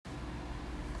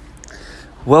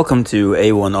Welcome to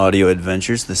A1 Audio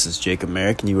Adventures. This is Jacob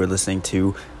Merrick, and you are listening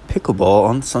to Pickleball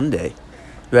on Sunday.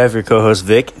 You have your co-host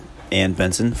Vic and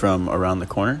Benson from around the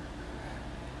corner.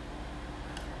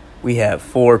 We have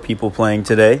 4 people playing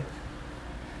today.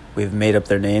 We've made up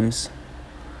their names.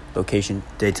 Location,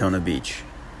 Daytona Beach.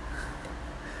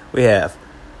 We have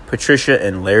Patricia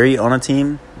and Larry on a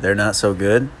team. They're not so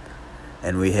good.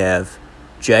 And we have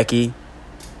Jackie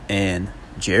and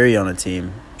Jerry on a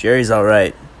team. Jerry's all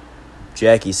right.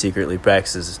 Jackie secretly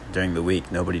practices during the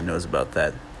week. Nobody knows about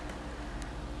that.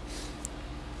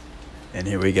 And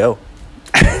here we go.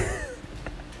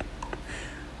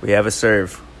 We have a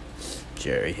serve.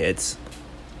 Jerry hits.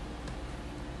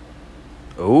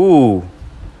 Ooh.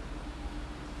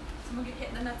 Someone get hit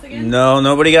in the nuts again? No,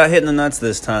 nobody got hit in the nuts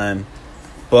this time.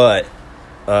 But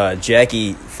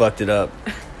Jackie fucked it up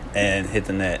and hit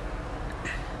the net.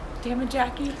 Damn it,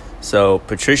 Jackie. So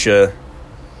Patricia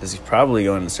is probably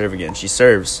going to serve again. She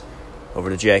serves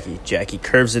over to Jackie. Jackie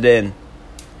curves it in.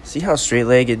 See how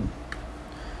straight-legged?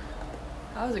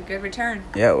 That was a good return.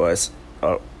 Yeah, it was.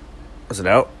 Oh, was it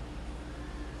out?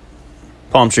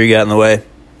 Palm tree got in the way.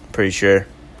 Pretty sure.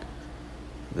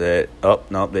 That. Oh,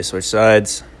 no, they switched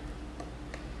sides.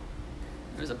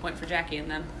 There was a point for Jackie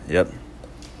and them. Yep.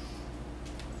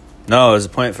 No, it was a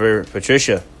point for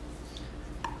Patricia.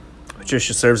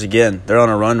 Patricia serves again. They're on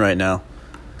a run right now.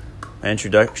 My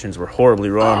introductions were horribly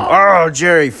wrong. Oh,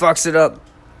 Jerry fucks it up.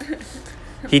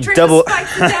 He double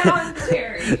spikes it down,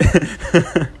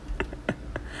 Jerry.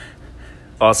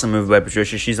 Awesome move by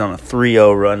Patricia. She's on a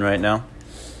 3-0 run right now.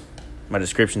 My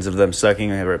descriptions of them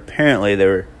sucking, apparently they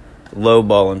were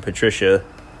low-balling Patricia.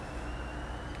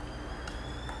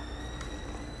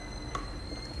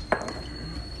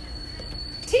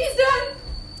 Tea's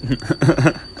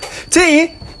done.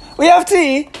 Tea! We have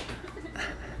tea!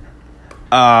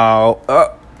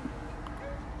 Oh.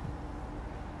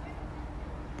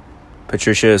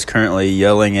 Patricia is currently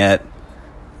yelling at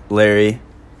Larry.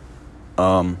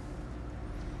 Now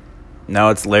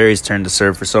it's Larry's turn to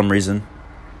serve for some reason.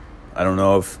 I don't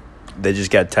know if they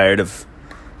just got tired of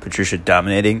Patricia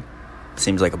dominating.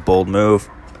 Seems like a bold move.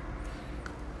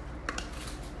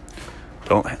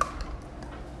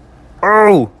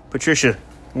 Oh! Patricia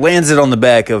lands it on the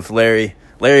back of Larry.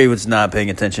 Larry was not paying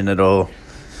attention at all.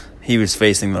 He was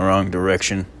facing the wrong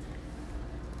direction.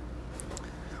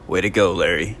 Way to go,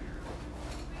 Larry.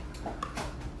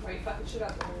 Why are you fucking shit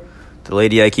up, Larry? The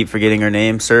lady I keep forgetting her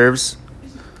name serves.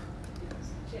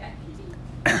 Jackie.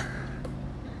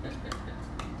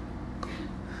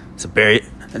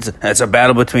 It's a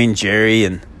battle between Jerry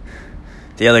and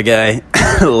the other guy,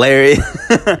 Larry.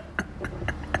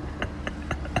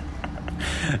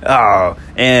 Oh,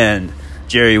 and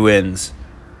Jerry wins.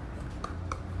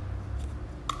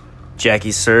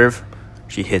 Jackie's serve.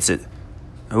 She hits it.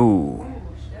 Ooh.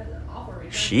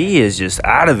 She is just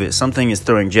out of it. Something is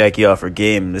throwing Jackie off her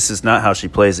game. This is not how she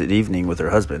plays at evening with her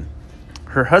husband.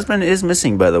 Her husband is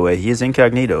missing, by the way. He is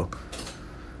incognito.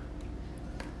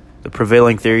 The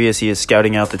prevailing theory is he is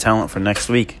scouting out the talent for next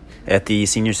week at the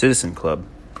Senior Citizen Club.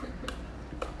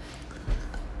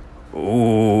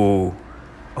 Ooh.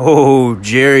 Oh,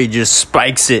 Jerry just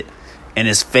spikes it in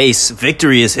his face.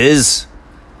 Victory is his.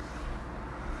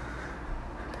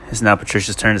 It's now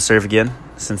Patricia's turn to serve again.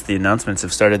 Since the announcements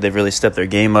have started, they've really stepped their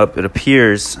game up. It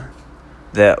appears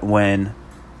that when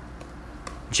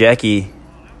Jackie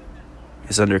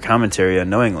is under commentary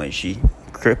unknowingly, she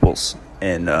cripples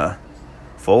and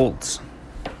folds.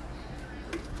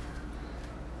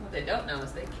 What they don't know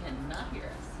is they cannot hear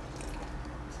us.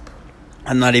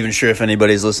 I'm not even sure if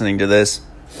anybody's listening to this.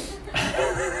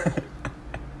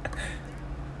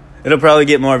 It'll probably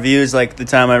get more views like the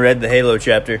time I read the Halo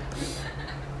chapter.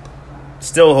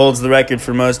 Still holds the record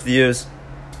for most views.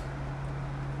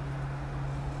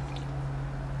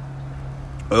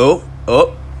 Oh.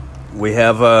 We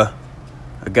have a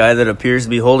guy that appears to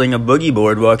be holding a boogie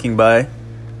board walking by.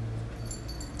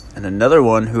 And another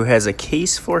one who has a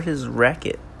case for his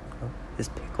racket. His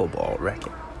pickleball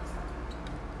racket.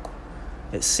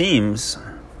 It seems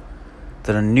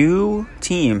that a new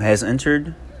team has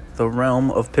entered the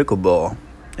realm of pickleball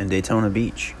in Daytona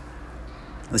Beach.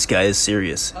 This guy is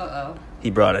serious. Uh-oh. He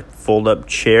brought a fold-up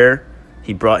chair.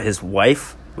 He brought his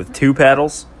wife with 2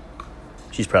 paddles.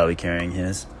 She's probably carrying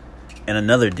his. And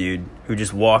another dude who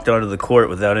just walked onto the court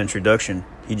without introduction.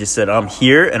 He just said, I'm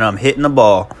here and I'm hitting the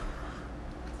ball.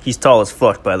 He's tall as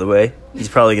fuck, by the way. He's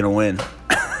probably going to win.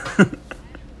 I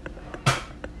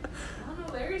don't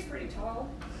know, Larry's pretty tall.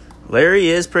 Larry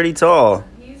is pretty tall.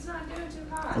 He's not doing too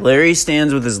hot. Larry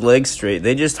stands with his legs straight.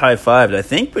 They just high-fived. I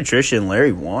think Patricia and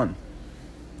Larry won.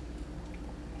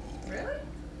 Really?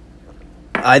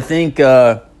 I think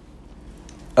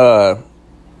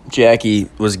Jackie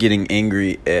was getting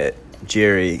angry at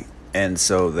Jerry, and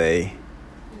so they...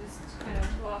 Just kind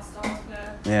of lost all of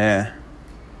Yeah.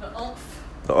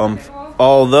 the oomph.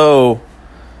 Although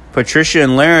Patricia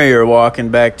and Larry are walking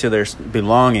back to their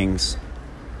belongings.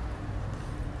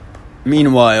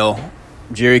 Meanwhile,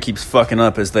 Jerry keeps fucking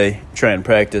up as they try and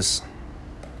practice.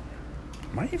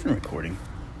 Am I even recording?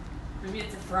 Maybe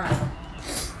it's a front.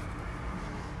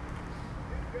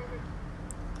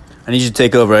 I need you to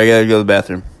take over. I gotta go to the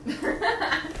bathroom.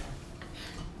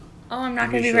 Oh, I'm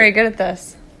not going to be very good at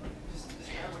this.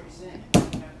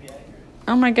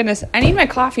 Oh my goodness. I need my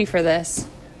coffee for this.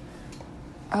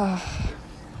 Oh.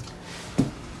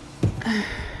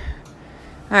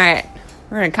 Alright.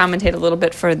 We're going to commentate a little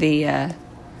bit for the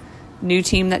new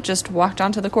team that just walked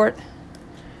onto the court.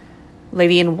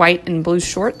 Lady in white and blue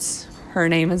shorts. Her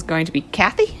name is going to be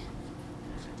Kathy.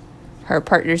 Her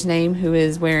partner's name, who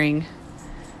is wearing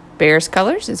Bears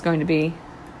colors, is going to be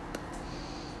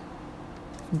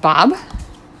Bob.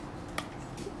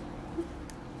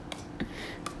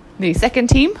 The second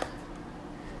team,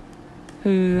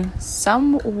 who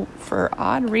for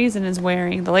odd reason is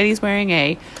wearing, the lady's wearing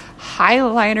a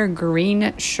highlighter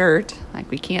green shirt, like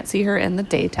we can't see her in the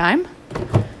daytime.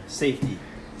 Safety.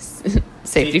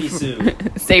 Safety Sue.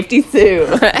 Safety Sue.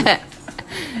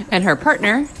 And her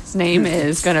partner's name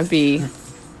is going to be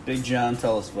Big John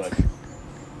Telesfuck.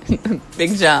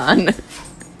 Big John.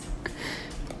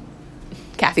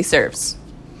 Kathy serves.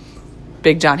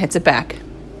 Big John hits it back.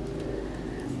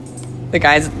 The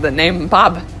guy's the name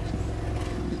Bob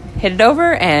hit it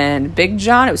over, and Big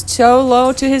John, it was so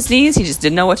low to his knees, he just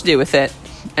didn't know what to do with it.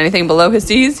 Anything below his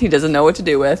knees, he doesn't know what to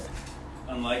do with.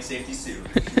 Unlike Safety Sue,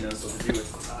 she knows what to do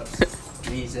with Bob's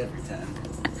knees every time.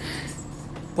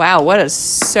 Wow, what a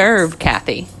serve,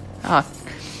 Kathy. Oh,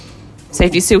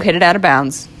 Safety Sue hit it out of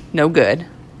bounds. No good.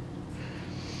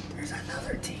 There's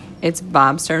another team. It's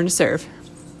Bob's turn to serve.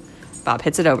 Bob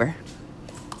hits it over.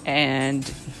 And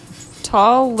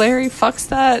tall Larry fucks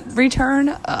that return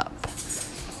up.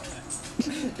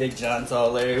 Big John,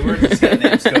 Tall Larry. We're just got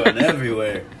names going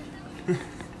everywhere.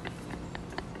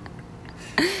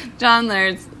 John,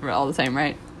 Larry's we're all the same,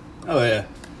 right? Oh, yeah.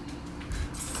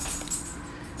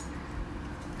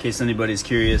 In case anybody's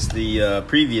curious, the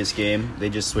previous game,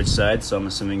 they just switched sides, so I'm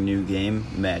assuming new game.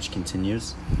 Match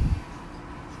continues.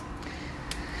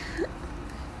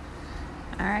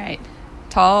 All right.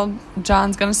 Tall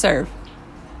John's going to serve.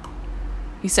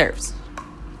 He serves.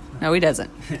 No, he doesn't.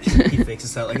 He fakes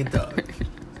us out like a dog.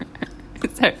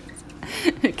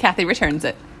 Kathy returns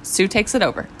it. Sue takes it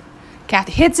over.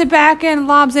 Kathy hits it back and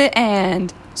lobs it,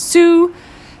 and Sue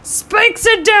spikes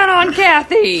it down on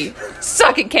Kathy.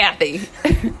 Suck it, Kathy.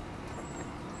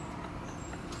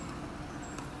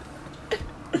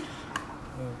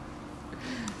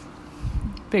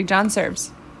 Big John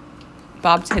serves.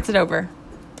 Bob hits it over.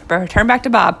 Return back to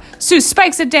Bob. Sue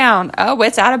spikes it down. Oh,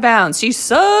 it's out of bounds. She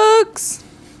sucks.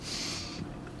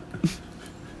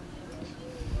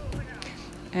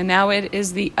 And now it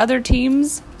is the other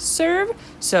team's serve.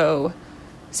 So,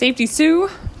 Safety Sue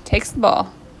takes the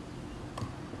ball.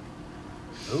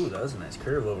 Oh, that was a nice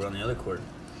curve over on the other court.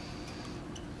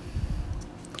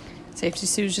 Safety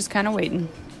Sue's just kind of waiting.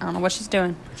 I don't know what she's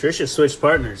doing. Patricia switched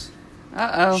partners.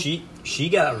 Uh-oh. She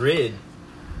got rid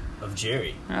of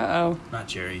Jerry. Uh-oh. Not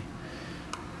Jerry.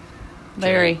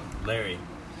 Larry. Larry.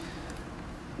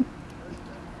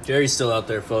 Jerry's still out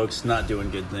there, folks, not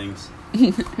doing good things.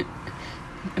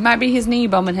 It might be his knee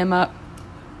bumming him up.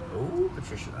 Oh,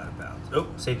 Patricia out of bounds. Oh,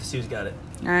 Safety Sue's got it.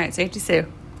 All right, Safety Sue.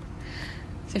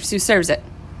 Safety Sue serves it.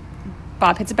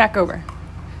 Bob hits it back over.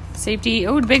 Safety.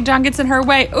 Oh, Big John gets in her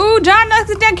way. Oh, John knocks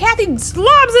it down. Kathy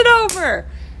slobs it over.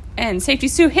 And Safety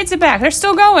Sue hits it back. They're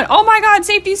still going. Oh, my God.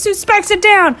 Safety Sue spikes it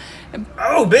down.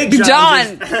 Oh, Big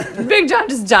John. Big John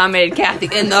just dominated Kathy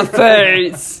in the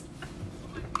face.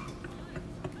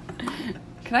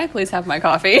 Can I please have my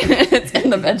coffee? It's in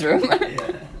the bedroom.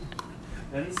 Yeah.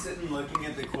 Then sitting looking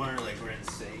at the corner like we're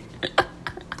insane.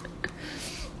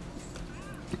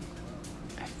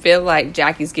 I feel like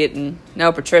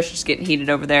Patricia's getting heated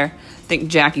over there. I think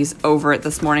Jackie's over it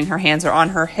this morning. Her hands are on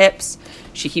her hips.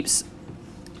 She keeps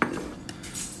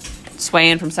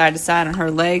swaying from side to side on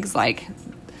her legs like,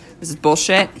 this is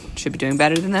bullshit. Should be doing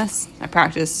better than this. I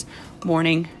practice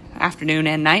morning, afternoon,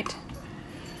 and night.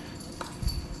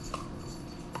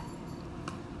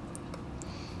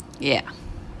 Yeah.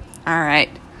 All right.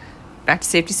 Back to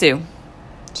Safety Sue.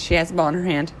 She has the ball in her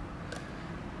hand.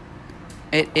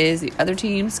 It is the other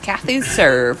team's Kathy's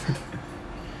serve.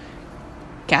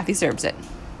 Kathy serves it.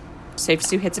 Safety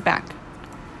Sue hits it back.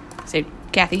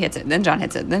 Kathy hits it. Then John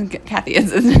hits it. Then Kathy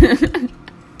hits it.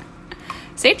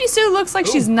 Safety Sue looks like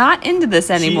she's not into this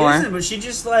anymore. She isn't, but she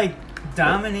just, like,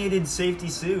 dominated Safety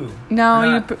Sue.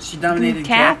 No, she dominated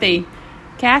Kathy.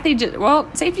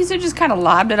 Safety Sue just kind of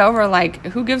lobbed it over like,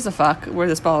 who gives a fuck where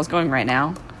this ball is going right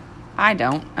now? I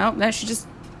don't. Oh, no, she just...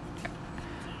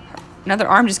 Another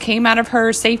arm just came out of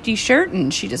her safety shirt,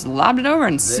 and she just lobbed it over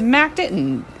and smacked it,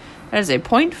 and that is a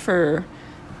point for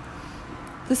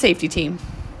the safety team.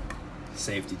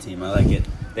 Safety team, I like it.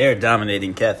 They are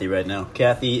dominating Kathy right now.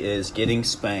 Kathy is getting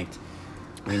spanked.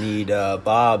 We need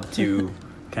Bob to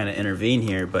kind of intervene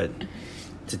here, but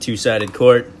it's a two-sided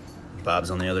court.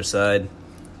 Bob's on the other side.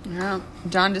 No,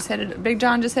 Big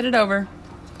John just hit it over.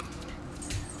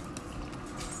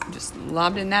 Just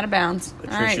lobbed it out of bounds.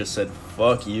 Patricia said,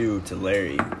 fuck you to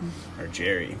Larry, or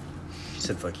Jerry. She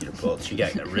said, fuck you to both. She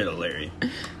got rid of Larry.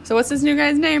 So what's this new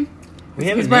guy's name? We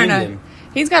haven't named him.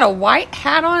 He's got a white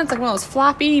hat on. It's like one of those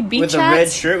floppy beach hats. With a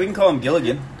red shirt. We can call him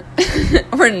Gilligan.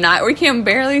 We're not. We can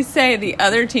barely say the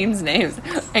other team's names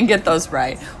and get those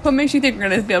right. What makes you think we're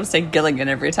going to be able to say Gilligan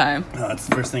every time? Oh, that's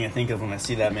the first thing I think of when I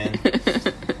see that man. I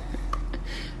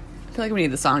feel like we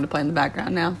need the song to play in the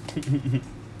background now.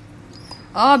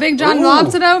 Oh, Big John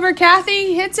lobs it over.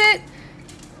 Kathy hits it.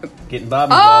 Getting Bob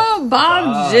involved.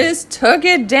 Bob just took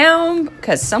it down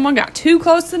because someone got too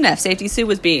close to the net. Safety Sue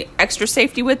was being extra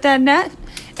safety with that net,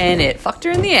 and it fucked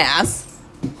her in the ass.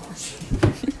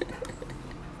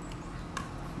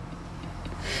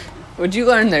 What'd you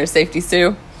learn there, Safety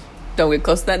Sue? Don't get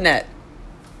close to that net.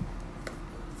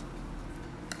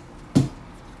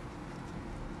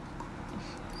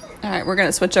 All right, we're going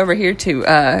to switch over here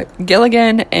to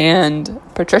Gilligan and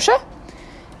Patricia.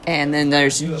 And then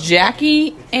there's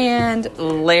Jackie and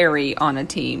Larry on a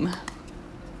team.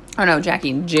 Oh, no, Jackie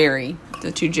and Jerry,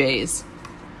 the two J's.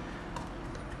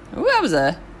 Ooh, that was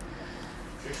a...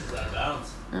 Patricia's out of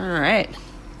bounds. All right.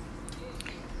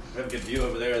 We have a good view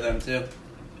over there of them, too.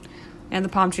 And the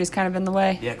palm tree's kind of in the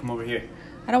way. Yeah, come over here.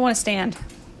 I don't want to stand.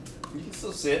 You can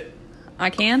still sit. I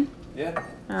can? Yeah.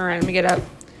 All right, let me get up.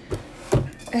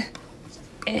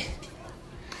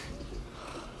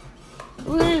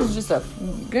 Ooh,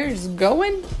 there's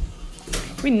going.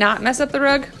 Can we not mess up the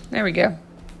rug? There we go.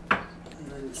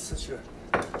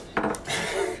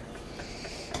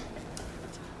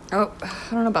 Oh, I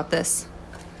don't know about this.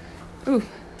 Ooh,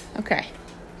 okay.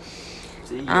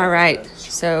 All right,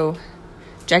 so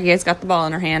Jackie has got the ball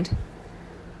in her hand.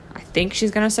 I think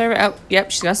she's going to serve it. Oh,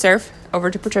 yep, she's going to serve over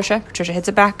to Patricia. Patricia hits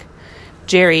it back.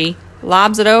 Jerry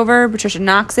lobs it over. Patricia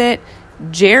knocks it.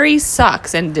 Jerry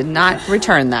sucks and did not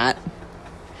return that.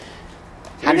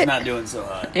 Jerry's not doing so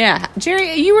hot. Yeah.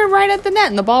 Jerry, you were right at the net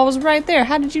and the ball was right there.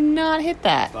 How did you not hit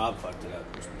that? Bob fucked it up.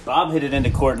 Bob hit it into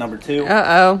court number 2.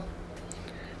 Uh-oh.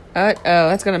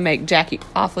 That's going to make Jackie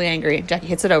awfully angry. Jackie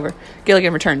hits it over.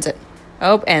 Gilligan returns it.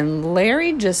 Oh, and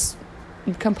Larry just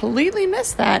completely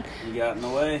missed that. He got in the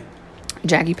way.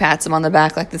 Jackie pats him on the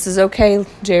back like, this is okay,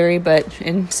 Jerry, but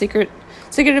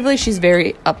secretively, she's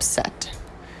very upset.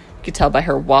 You could tell by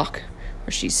her walk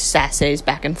where she sassays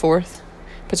back and forth,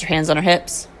 puts her hands on her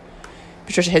hips.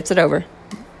 Patricia hits it over.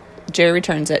 Jerry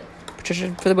returns it.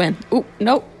 Patricia for the win. Ooh,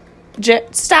 nope.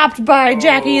 Stopped by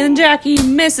Jackie, and Jackie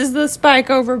misses the spike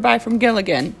from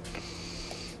Gilligan.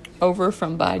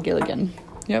 By Gilligan.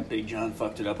 Yep. Big John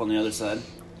fucked it up on the other side.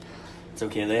 It's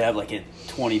okay. They have like a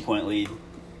 20-point lead.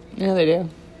 Yeah, they do.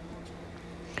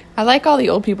 I like all the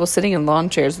old people sitting in lawn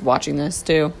chairs watching this,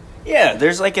 too. Yeah,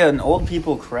 there's like an old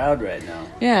people crowd right now.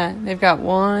 Yeah, they've got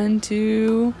 1,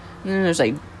 2, and then there's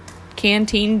like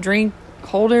canteen drink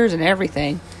holders and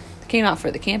everything. They came out for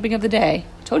the camping of the day.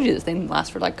 I told you this thing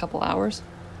lasts for like a couple hours.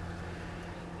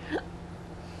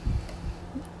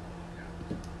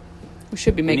 We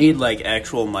should be making... We need like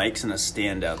actual mics and a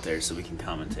stand out there so we can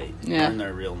commentate. Yeah. Learn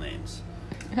their real names.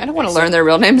 I don't want to learn their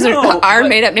real names. Our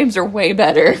made-up names are way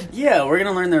better. Yeah, we're going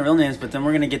to learn their real names, but then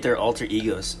we're going to get their alter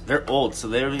egos. They're old, so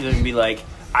they're going to be like,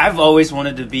 I've always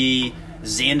wanted to be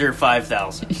Xander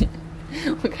 5000.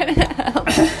 What kind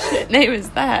of shit name is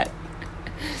that?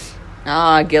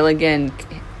 Gilligan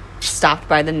stopped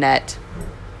by the net.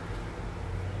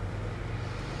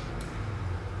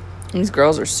 These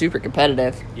girls are super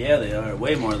competitive. Yeah, they are.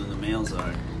 Way more than the males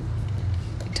are.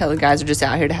 Tell the guys are just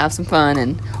out here to have some fun.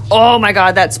 And oh my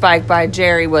god, that spike by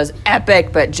Jerry was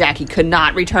epic, but Jackie could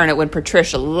not return it when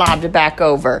Patricia lobbed it back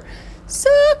over.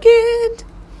 Suck it.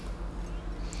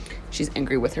 She's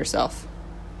angry with herself.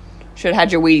 Should have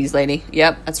had your Wheaties, lady.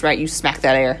 Yep, that's right, you smacked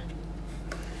that air.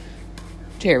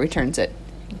 Jerry returns it.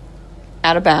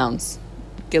 Out of bounds.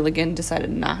 Gilligan decided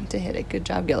not to hit it. Good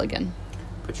job, Gilligan.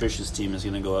 Patricia's team is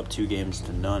going to go up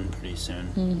 2-0 pretty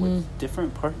soon with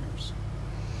different partners.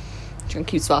 She's going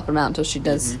to keep swapping them out until she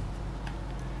does.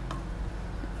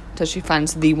 Until she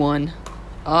finds the one.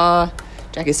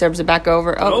 Jackie serves it back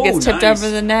over. Gets tipped nice. over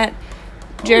the net.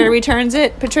 Jerry returns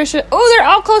it. Patricia. They're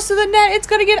all close to the net. It's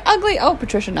going to get ugly.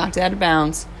 Patricia knocked it out of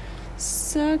bounds.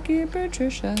 Suck it,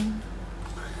 Patricia.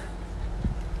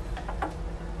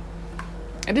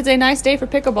 It is a nice day for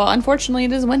pickleball. Unfortunately,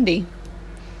 it is windy.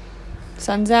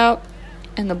 Sun's out,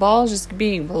 and the ball is just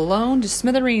being blown to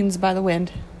smithereens by the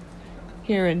wind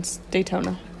here in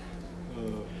Daytona.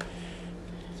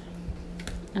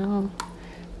 Oh.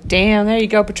 Damn, there you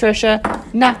go, Patricia.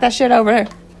 Knock that shit over.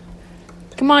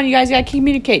 Come on, you guys gotta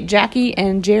communicate. Jackie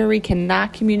and Jerry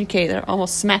cannot communicate. They're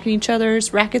almost smacking each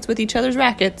other's rackets with each other's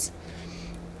rackets.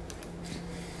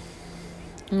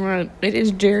 All right, it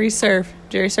is Jerry's serve.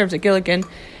 Jerry serves at Gilligan.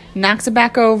 Knocks it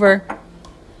back over.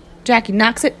 Jackie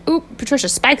knocks it. Patricia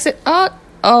spikes it.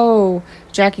 Oh.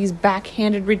 Jackie's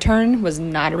backhanded return was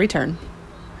not a return.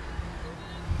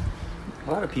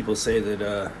 A lot of people say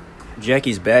that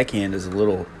Jackie's backhand is a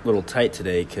little tight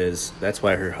today because that's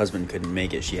why her husband couldn't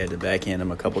make it. She had to backhand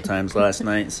him a couple times last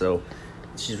night, so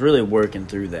she's really working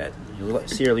through that. You'll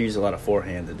see her use a lot of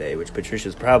forehand today, which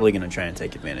Patricia's probably going to try and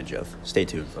take advantage of. Stay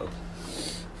tuned, folks.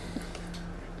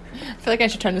 I feel like I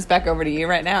should turn this back over to you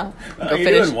right now.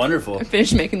 You're doing wonderful.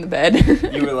 Finish making the bed.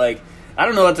 You were like, I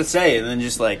don't know what to say, and then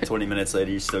just like 20 minutes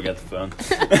later, you still got the phone.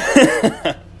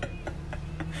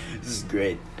 This is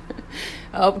great.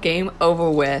 Game over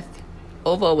with.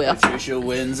 Patricia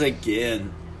wins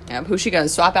again. Yep, who's she going to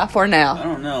swap out for now? I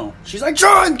don't know. She's like,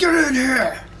 John, get in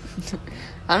here!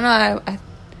 I don't know.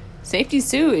 Safety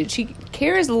Sue, she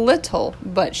cares little,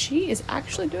 but she is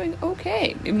actually doing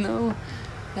okay, even though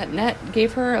that net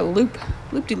gave her a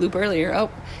loop-de-loop earlier.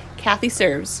 Kathy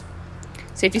serves.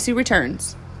 Safety Sue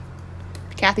returns.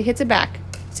 Kathy hits it back.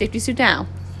 Safety Sue down.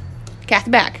 Kathy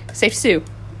back. Safety Sue.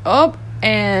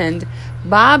 And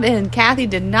Bob and Kathy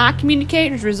did not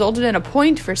communicate, which resulted in a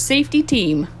point for safety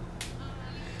team.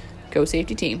 Go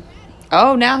safety team.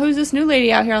 Now who's this new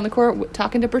lady out here on the court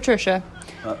talking to Patricia?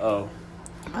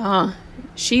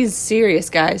 She's serious,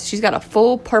 guys. She's got a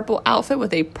full purple outfit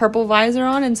with a purple visor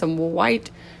on and some white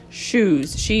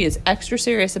shoes. She is extra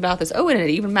serious about this. And it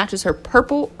even matches her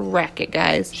purple racket,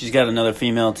 guys. She's got another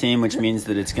female team, which means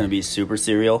that it's going to be super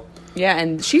serial. Yeah,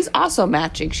 and she's also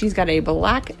matching. She's got a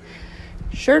black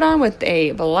shirt on with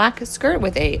a black skirt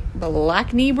with a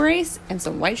black knee brace and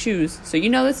some white shoes. So you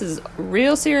know this is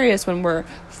real serious when we're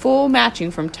full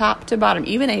matching from top to bottom.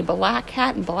 Even a black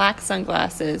hat and black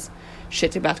sunglasses.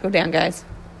 Shit's about to go down, guys.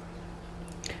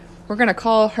 We're going to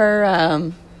call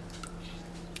her,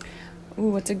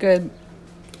 what's a good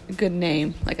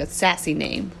name? Like a sassy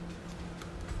name.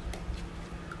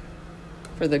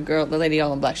 For the lady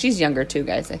all in black. She's younger too,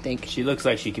 guys, I think. She looks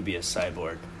like she could be a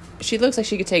cyborg. She looks like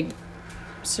she could take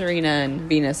Serena and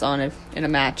Venus on in a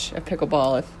match of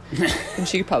pickleball, and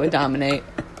she could probably dominate.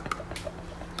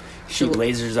 She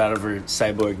lasers out of her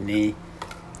cyborg knee.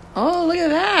 Look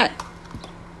at that!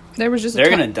 They're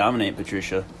going to dominate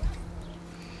Patricia.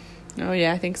 Oh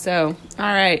yeah, I think so. All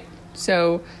right,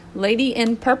 so lady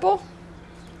in purple.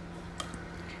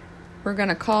 We're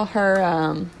gonna call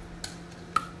her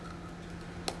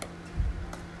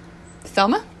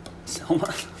Thelma.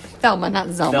 Thelma, not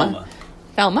Zelma.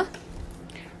 Thelma.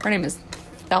 Her name is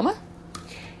Thelma.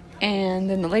 And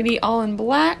then the lady all in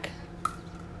black.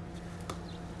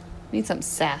 Need something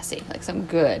sassy, like something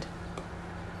good.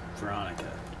 Veronica.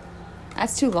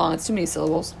 That's too long. It's too many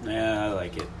syllables. Yeah, I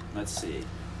like it. Let's see.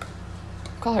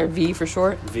 Call her V for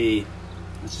short. V.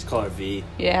 Let's just call her V.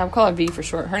 Yeah, I'll call her V for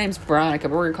short. Her name's Veronica,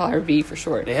 but we're going to call her V for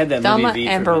short. They had that Thelma movie V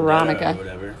and for Veronica. Or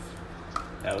whatever.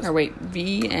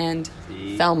 V and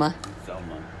V Thelma.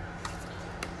 Thelma.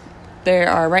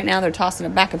 Right now they're tossing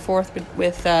it back and forth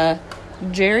with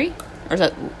Jerry. Or is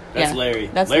that... That's Larry.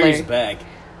 That's Larry's Larry. back.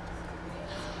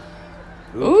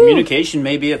 Ooh. Communication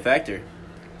may be a factor.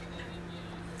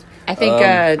 I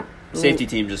think safety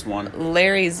team just won.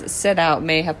 Larry's set out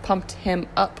may have pumped him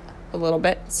up a little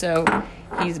bit, so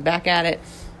he's back at it.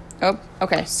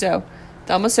 Okay, so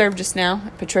Thelma served just now.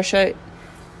 Patricia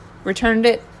returned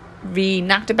it. V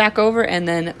knocked it back over, and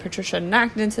then Patricia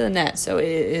knocked it into the net. So it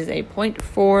is a point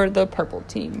for the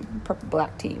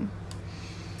purple-black team.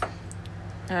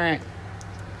 All right.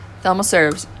 Thelma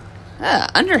serves.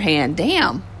 Underhand,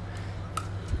 damn.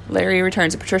 Larry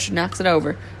returns it. Patricia knocks it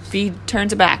over. V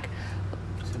turns it back.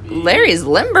 Larry's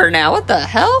limber now. What the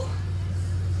hell?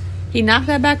 He knocked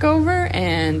that back over,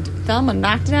 and Thelma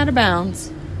knocked it out of bounds.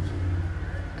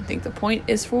 I think the point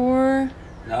is for...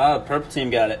 No, the purple team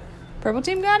got it. Purple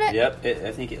team got it? Yep,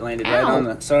 I think it landed right on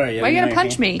the... Sorry. Why you gotta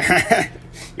punch me?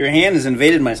 Your hand has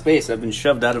invaded my space. I've been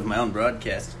shoved out of my own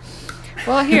broadcast.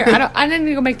 Well, here, I didn't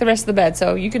even go make the rest of the bed,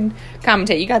 so you can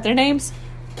commentate. You got their names?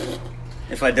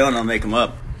 If I don't, I'll make them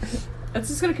up. That's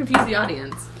just going to confuse the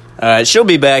audience. All right, she'll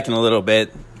be back in a little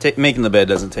bit. Making the bed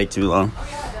doesn't take too long. Oh,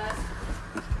 yeah, it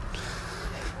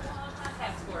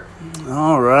does.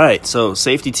 All right, so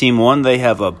safety team 1, they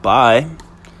have a bye.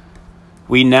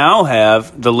 We now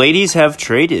have, the ladies have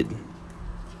traded.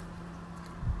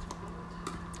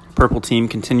 Purple team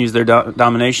continues their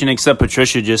domination, except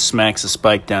Patricia just smacks a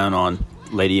spike down on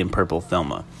Lady in Purple,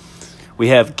 Thelma. We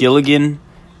have Gilligan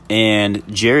and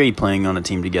Jerry playing on a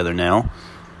team together now.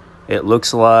 It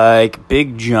looks like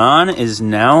Big John is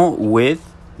now with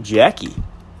Jackie.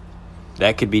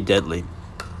 That could be deadly.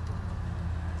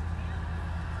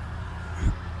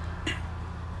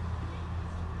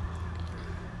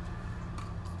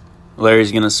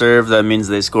 Larry's going to serve. That means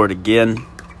they scored again.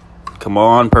 Come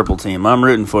on, Purple team. I'm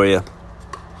rooting for you.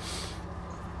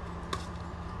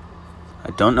 I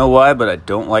don't know why, but I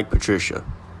don't like Patricia.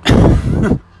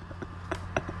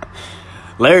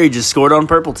 Larry just scored on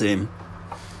Purple team.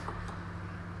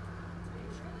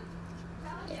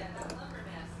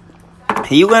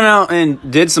 He went out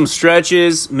and did some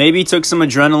stretches, maybe took some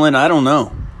adrenaline. I don't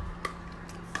know.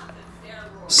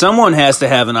 Someone has to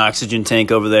have an oxygen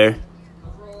tank over there.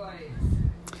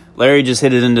 Larry just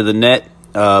hit it into the net.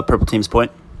 Purple team's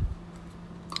point.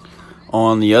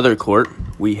 On the other court,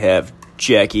 we have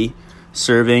Jackie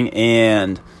serving,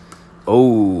 and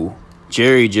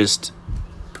Jerry just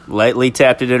lightly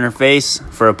tapped it in her face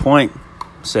for a point.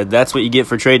 Said, that's what you get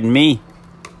for trading me,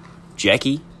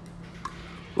 Jackie.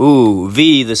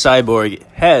 V, the cyborg,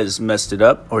 has messed it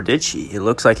up, or did she? It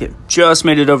looks like it just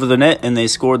made it over the net, and they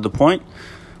scored the point.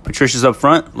 Patricia's up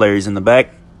front. Larry's in the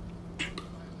back.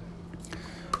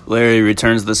 Larry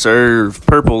returns the serve.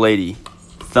 Purple lady,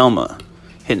 Thelma,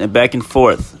 hitting it back and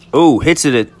forth. Hits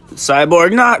it at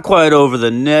Cyborg. Not quite over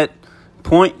the net.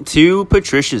 Point to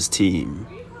Patricia's team.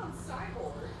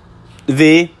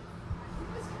 V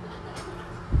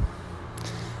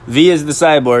is the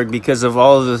Cyborg because of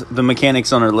all of the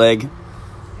mechanics on her leg.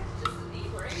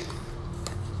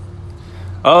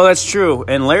 Oh, that's true.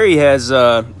 And Larry has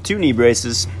 2 knee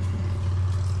braces.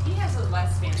 He has a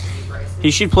less fancy knee braces.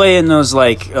 He should play in those,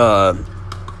 the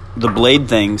blade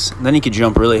things. Then he could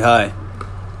jump really high.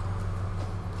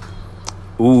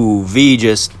 V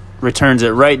just returns it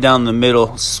right down the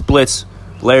middle. Splits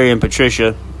Larry and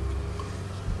Patricia.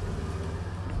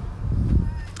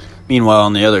 Meanwhile,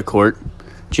 on the other court,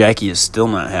 Jackie is still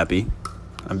not happy.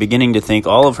 I'm beginning to think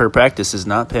all of her practice is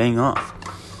not paying off.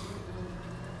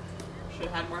 Should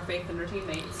have had more faith in her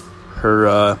teammates.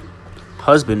 Her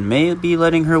husband may be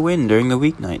letting her win during the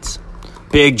weeknights.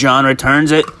 Big John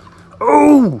returns it.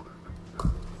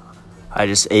 I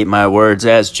just ate my words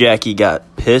as Jackie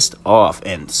got pissed off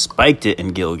and spiked it in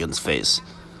Gilligan's face.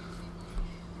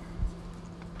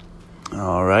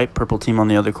 All right, purple team on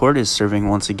the other court is serving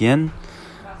once again.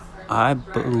 I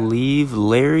believe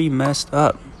Larry messed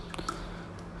up.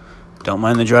 Don't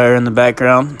mind the dryer in the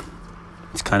background.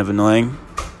 It's kind of annoying.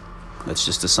 That's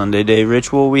just a Sunday day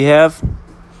ritual we have.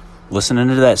 Listening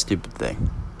to that stupid thing.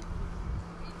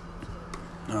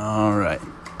 All right.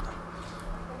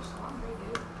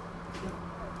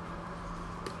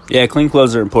 Yeah, clean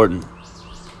clothes are important.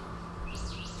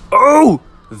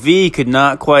 V could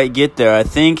not quite get there. I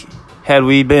think had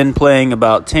we been playing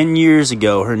about 10 years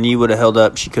ago, her knee would have held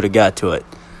up. She could have got to it.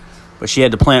 But she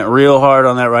had to plant real hard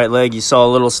on that right leg. You saw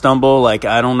a little stumble, I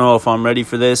don't know if I'm ready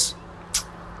for this.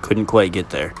 Couldn't quite get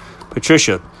there.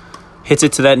 Patricia hits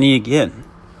it to that knee again.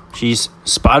 She's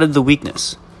spotted the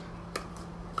weakness.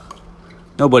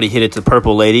 Nobody hit it to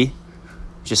Purple Lady.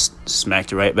 Just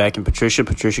smacked it right back in Patricia.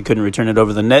 Patricia couldn't return it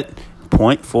over the net.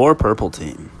 Point for Purple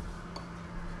team.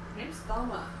 Her name's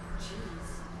Thelma.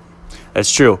 Jeez.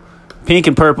 That's true. Pink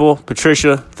and purple,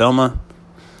 Patricia, Thelma.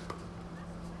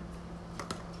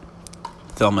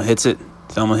 Thelma hits it.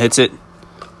 Thelma hits it.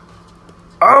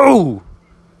 How long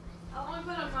have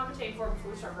we been on commentating for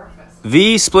before we start breakfast?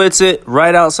 V splits it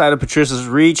right outside of Patricia's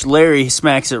reach. Larry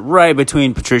smacks it right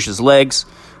between Patricia's legs.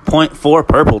 Point for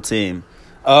Purple team.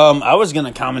 I was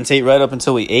going to commentate right up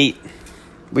until we ate.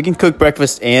 We can cook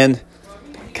breakfast and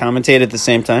commentate at the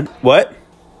same time. What?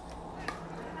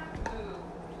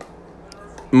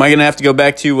 Am I going to have to go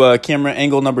back to camera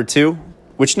angle number 2?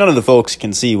 Which none of the folks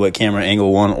can see what camera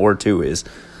angle 1 or 2 is.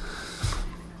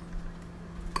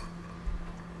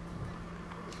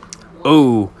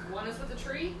 One is with a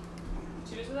tree,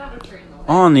 2 is without a tree.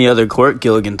 On the other court,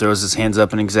 Gilligan throws his hands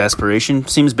up in exasperation.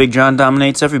 Seems Big John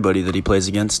dominates everybody that he plays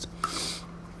against.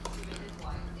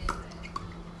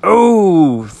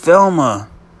 Thelma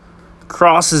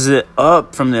crosses it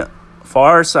up from the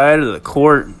far side of the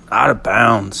court, out of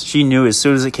bounds. She knew as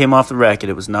soon as it came off the racket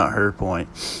it was not her point.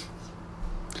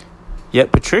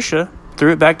 Yet Patricia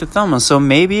threw it back to Thelma, so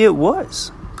maybe it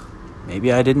was.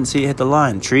 Maybe I didn't see it hit the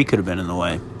line. Tree could have been in the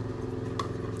way.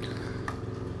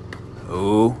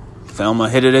 Oh, Thelma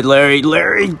hit it at Larry.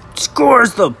 Larry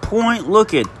scores the point.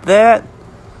 Look at that.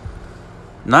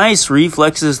 Nice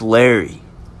reflexes, Larry.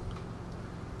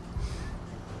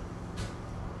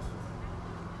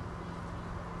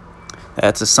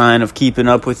 That's a sign of keeping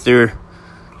up with your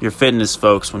fitness,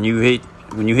 folks. When you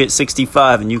hit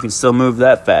 65 and you can still move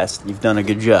that fast, you've done a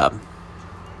good job.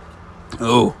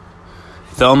 Oh,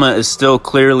 Thelma is still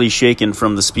clearly shaken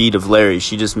from the speed of Larry.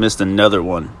 She just missed another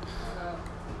one.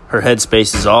 Her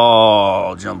headspace is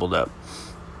all jumbled up.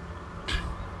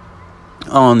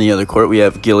 On the other court, we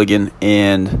have Gilligan,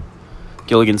 and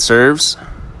Gilligan serves.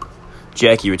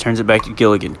 Jackie returns it back to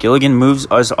Gilligan. Gilligan moves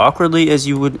as awkwardly as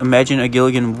you would imagine a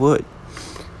Gilligan would.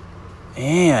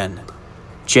 And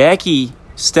Jackie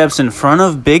steps in front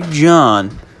of Big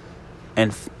John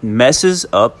and messes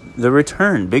up the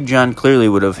return. Big John clearly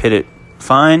would have hit it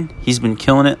fine. He's been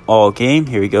killing it all game.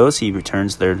 Here he goes. He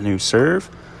returns their new serve.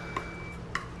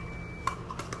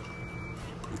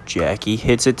 Jackie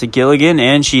hits it to Gilligan,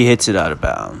 and she hits it out of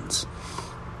bounds.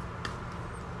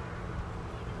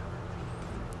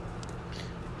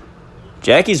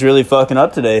 Jackie's really fucking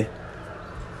up today.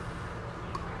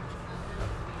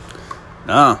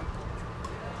 No.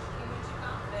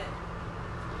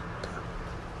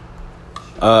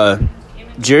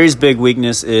 Jerry's big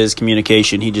weakness is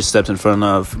communication. He just stepped in front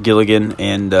of Gilligan,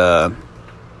 and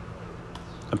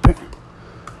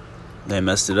they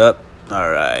messed it up. All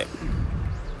right.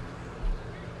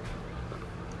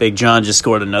 Big John just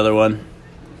scored another one.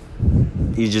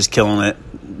 He's just killing it,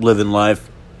 living life.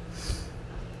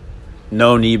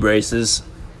 No knee braces.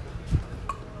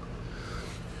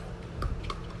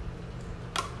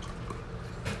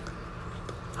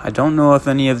 I don't know if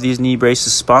any of these knee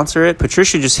braces sponsor it.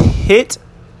 Jackie just hit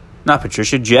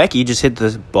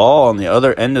the ball on the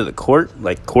other end of the court,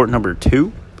 like court number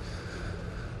 2.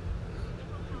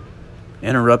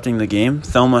 Interrupting the game.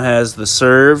 Thelma has the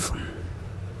serve.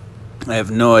 I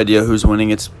have no idea who's winning.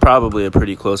 It's probably a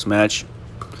pretty close match.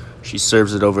 She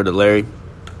serves it over to Larry.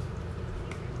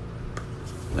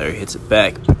 Larry hits it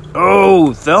back.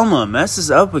 Oh, Thelma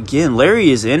messes up again. Larry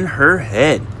is in her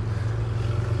head.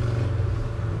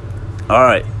 All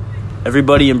right.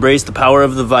 Everybody embrace the power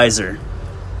of the visor.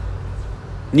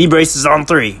 Knee braces on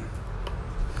 3.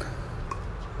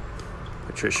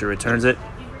 Patricia returns it.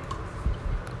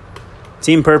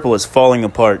 Team Purple is falling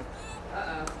apart.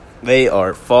 They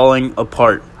are falling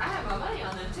apart. I have my money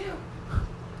on them, too.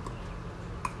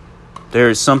 There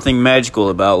is something magical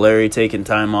about Larry taking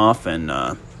time off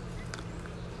and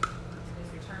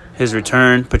his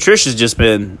return. Patricia's just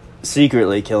been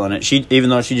secretly killing it. Even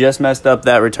though she just messed up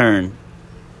that return.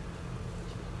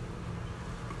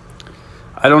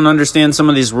 I don't understand some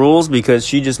of these rules because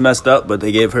she just messed up, but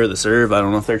they gave her the serve. I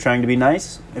don't know if they're trying to be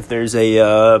nice. If there's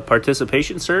a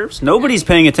participation serves. Nobody's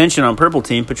paying attention on Purple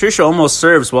Team. Patricia almost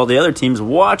serves while the other team's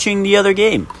watching the other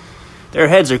game. Their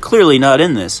heads are clearly not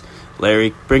in this.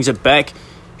 Larry brings it back,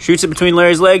 shoots it between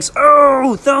Larry's legs.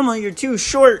 Oh, Thelma, you're too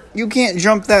short. You can't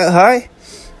jump that high.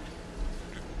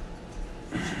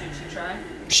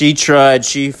 She tried.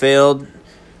 She failed.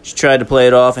 She tried to play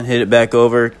it off and hit it back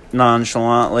over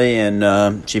nonchalantly,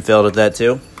 and she failed at that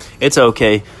too. It's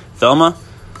okay. Thelma,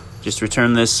 just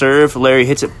return this serve. Larry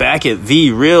hits it back at V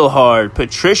real hard.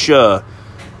 Patricia,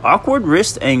 awkward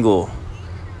wrist angle.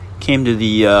 Came to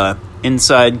the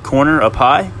inside corner up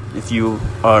high. If you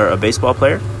are a baseball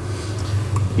player,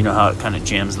 you know how it kind of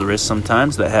jams the wrist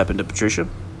sometimes. That happened to Patricia.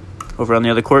 Over on the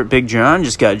other court, Big John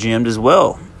just got jammed as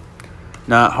well.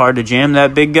 Not hard to jam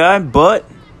that big guy, but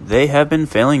they have been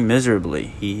failing miserably.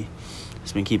 He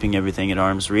has been keeping everything at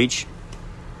arm's reach,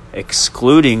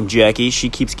 excluding Jackie. She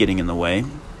keeps getting in the way.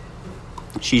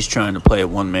 She's trying to play a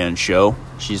one-man show.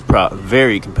 She's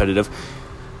very competitive.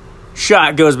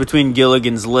 Shot goes between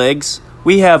Gilligan's legs.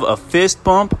 We have a fist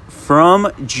bump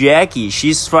from Jackie.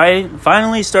 She's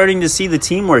finally starting to see the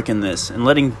teamwork in this and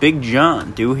letting Big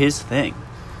John do his thing.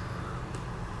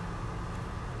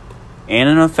 And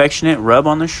an affectionate rub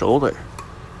on the shoulder.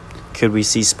 Could we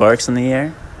see sparks in the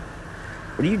air?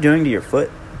 What are you doing to your foot?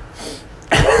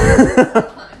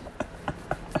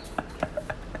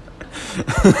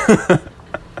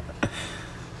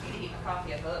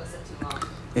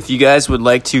 If you guys would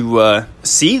like to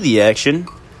see the action,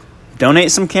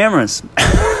 donate some cameras.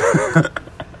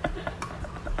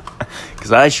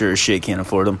 Because I sure as shit can't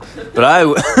afford them.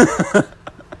 But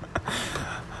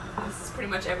This is pretty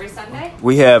much every Sunday?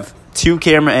 We have 2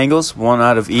 camera angles, one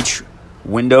out of each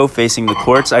window facing the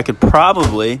courts. I could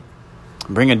probably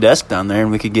bring a desk down there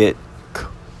and we could get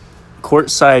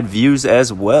courtside views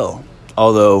as well.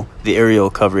 Although the aerial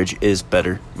coverage is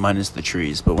better, minus the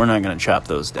trees. But we're not going to chop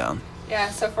those down. Yeah,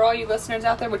 so for all you listeners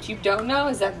out there, what you don't know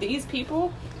is that these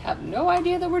people have no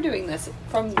idea that we're doing this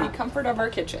from the comfort of our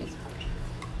kitchen.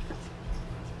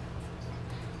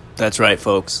 That's right,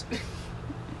 folks.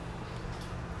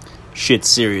 Shit's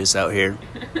serious out here.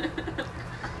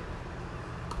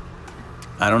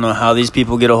 I don't know how these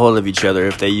people get a hold of each other.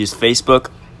 If they use Facebook,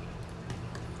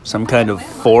 some kind of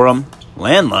forum.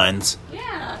 Landlines?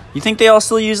 Yeah. You think they all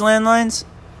still use landlines?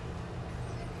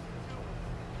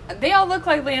 They all look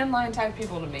like landline type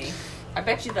people to me. I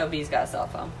bet you though V's got a cell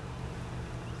phone.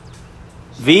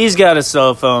 V's got a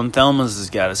cell phone. Thelma's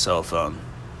has got a cell phone.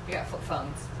 We got flip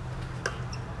phones.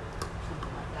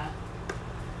 Something like that.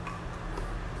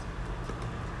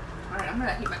 Alright, I'm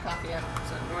gonna heat my coffee up,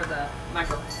 so ignore the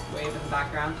microwave in the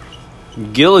background.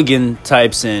 Gilligan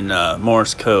types in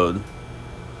Morse code.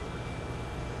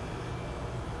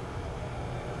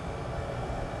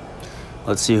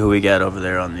 Let's see who we got over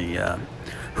there on the...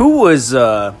 who was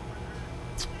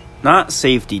not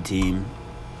safety team?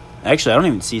 Actually, I don't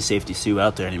even see Safety Sue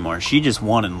out there anymore. She just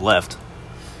won and left.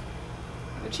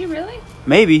 Would she really?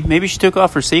 Maybe she took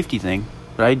off her safety thing,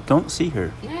 but I don't see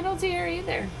her. Yeah, I don't see her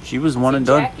either. She was one and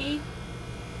done. Jackie.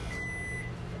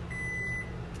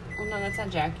 Oh no, that's not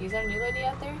Jackie. Is that a new lady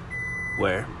out there?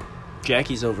 Where?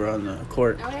 Jackie's over on the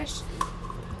court. Oh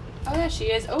yeah, she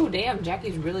is. Oh damn,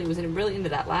 Jackie's really into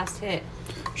that last hit.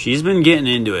 She's been getting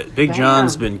into it. Big Damn.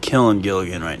 John's been killing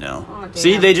Gilligan right now. Oh, damn.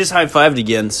 See, they just high-fived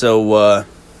again, so...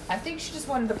 I think she just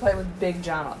wanted to play with Big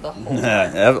John the whole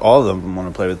time. all of them want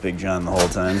to play with Big John the whole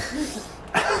time.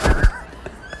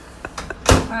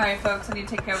 Alright, folks, I need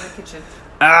to take care of the kitchen.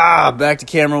 Back to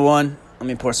camera 1. Let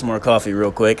me pour some more coffee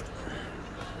real quick.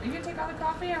 Are you going to take all the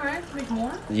coffee, alright? Make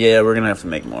more? Yeah, we're going to have to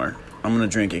make more. I'm going to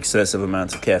drink excessive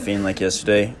amounts of caffeine like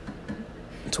yesterday,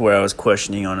 to where I was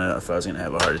questioning on it if I was going to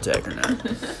have a heart attack or not.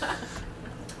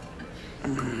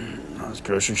 I was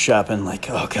grocery shopping like,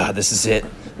 oh God, this is it.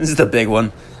 This is the big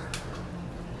one.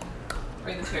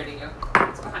 Where the chair to go?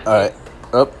 It's behind All right,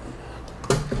 up.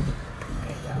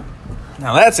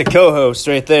 Now that's a co-host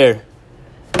right there.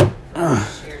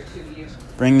 chair to you.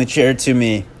 Bring the chair to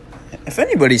me. If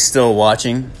anybody's still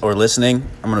watching or listening,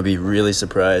 I'm going to be really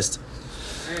surprised.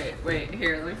 Alright, wait,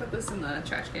 here, let me put this in the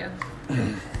trash can.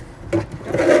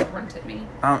 Don't grunt at me.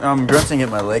 I'm grunting at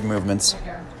my leg movements.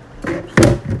 Okay.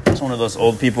 It's one of those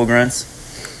old people grunts.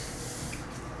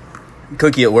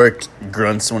 Cookie at work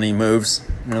grunts when he moves.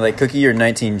 And they're like, Cookie, you're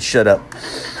 19, shut up.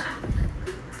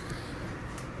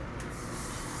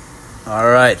 All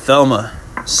right, Thelma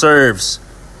serves.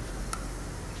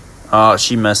 Oh,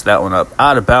 she messed that one up.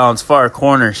 Out of bounds, far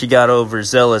corner. She got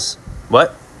overzealous.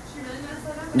 What? She really messed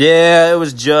that up? Yeah, it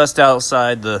was just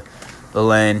outside the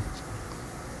lane.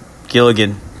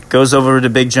 Gilligan goes over to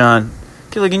Big John.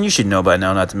 Gilligan, you should know by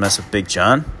now not to mess with Big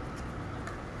John.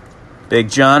 Big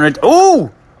John.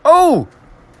 Oh!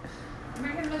 You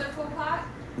might get another full pot?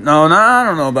 No, I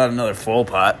don't know about another full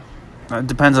pot. It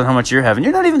depends on how much you're having.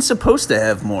 You're not even supposed to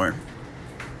have more.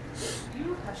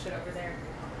 You hush it over there.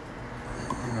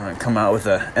 I'm going to come out with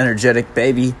a energetic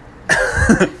baby.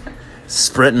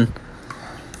 Sprinting.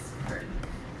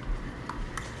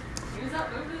 He was up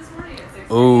over this morning at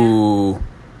 6 Ooh.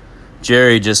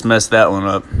 Jerry just messed that one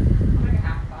up. I'll make a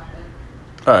half pot then.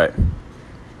 All right.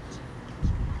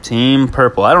 Team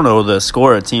Purple. I don't know the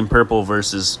score of Team Purple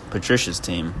versus Patricia's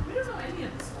team. We don't know any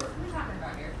of the sport. What are you talking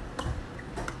about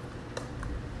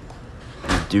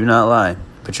here? Do not lie.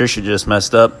 Patricia just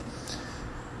messed up.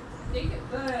 I think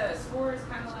the score is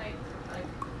kind of like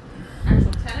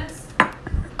actual tennis.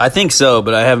 I think so,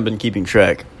 but I haven't been keeping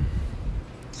track.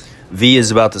 V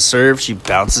is about to serve. She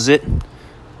bounces it.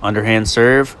 Underhand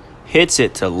serve. Hits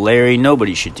it to Larry.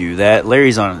 Nobody should do that.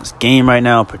 Larry's on his game right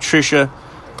now. Patricia.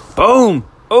 Boom.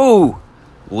 Oh.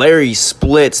 Larry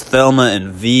splits Thelma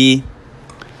and V.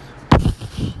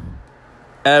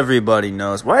 Everybody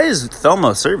knows. Why is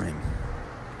Thelma serving?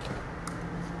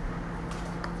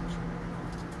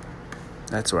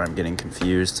 That's where I'm getting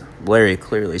confused. Larry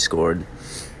clearly scored.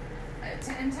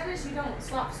 In tennis, you don't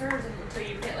swap serves until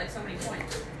you get like so many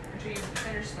points. Until you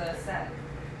finish the set.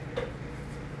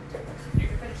 You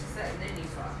can finish the set and then you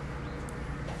swap.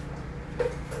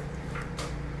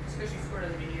 Just because you scored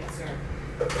doesn't mean you get serve.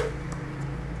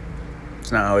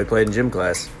 It's not how we played in gym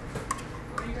class.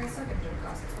 Well, you guys suck at gym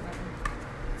class. It's whatever.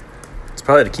 It's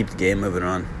probably to keep the game moving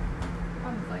on.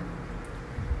 Probably.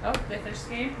 Oh, they finished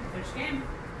the game. They finished the game.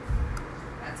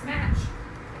 That's a match.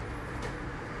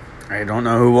 I don't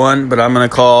know who won, but I'm going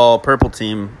to call purple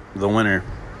team the winner.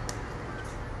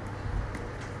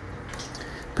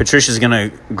 Patricia's going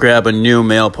to grab a new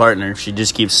male partner. She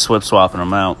just keeps swapping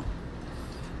them out.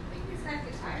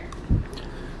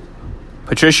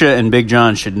 Patricia and Big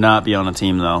John should not be on a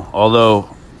team, though.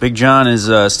 Although Big John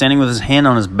is standing with his hand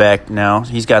on his back now.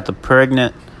 He's got the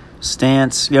pregnant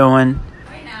stance going.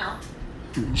 Hey now.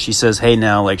 She says, hey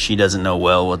now, like she doesn't know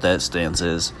well what that stance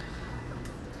is.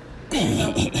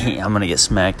 I'm going to get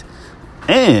smacked.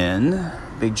 And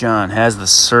Big John has the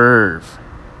serve.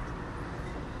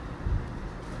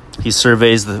 He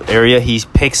surveys the area. He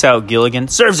picks out Gilligan.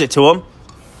 Serves it to him.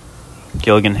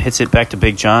 Gilligan hits it back to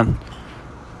Big John.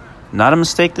 Not a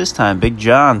mistake this time. Big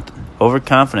John,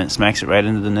 overconfident, smacks it right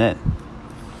into the net.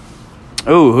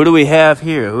 Oh, who do we have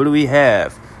here? Who do we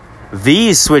have?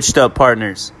 V switched up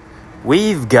partners.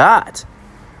 We've got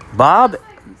Bob.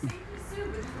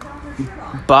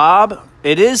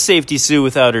 It is Safety Sue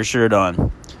without her shirt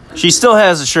on. She still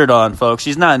has a shirt on, folks.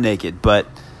 She's not naked, but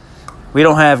we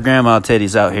don't have Grandma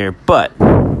Teddy's out here. But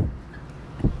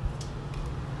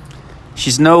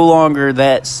she's no longer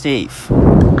that safe.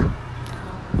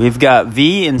 We've got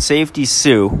V and Safety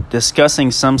Sue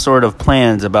discussing some sort of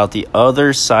plans about the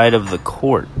other side of the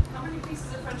court. How many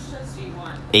pieces of French toast do you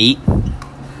want? 8.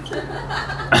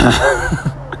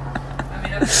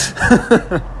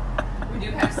 We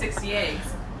do have 60 eggs.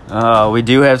 We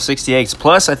do have 60 eggs,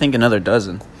 plus I think another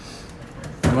dozen.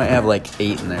 We might have like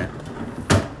 8 in there.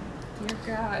 Dear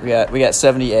God. We got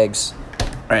 70 eggs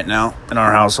right now in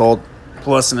our household,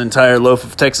 plus an entire loaf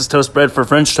of Texas toast bread for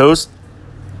French toast.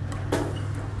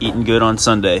 Eating good on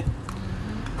Sunday.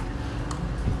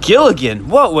 Gilligan,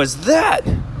 what was that?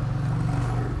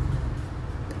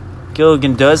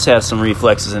 Gilligan does have some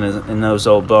reflexes in those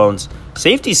old bones.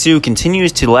 Safety Sue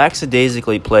continues to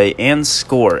lackadaisically play and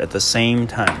score at the same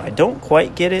time. I don't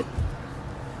quite get it,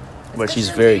 but she's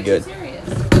very good. It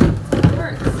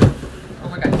works. Oh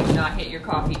my God, do not hit your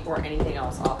coffee or anything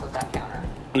else off of that counter.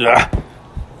 Ugh.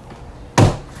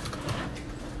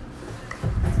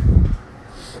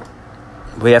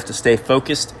 We have to stay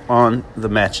focused on the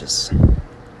matches.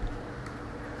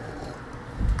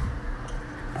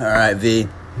 All right, V.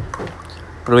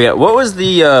 What do we got? What was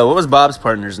Bob's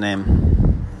partner's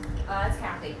name? It's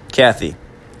Kathy. Kathy. Oh,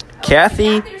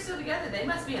 Kathy. They're still together. They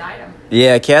must be an item.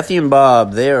 Yeah, Kathy and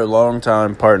Bob, they are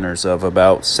longtime partners of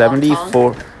about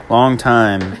 74. Long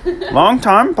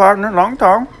time partner, long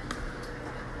time.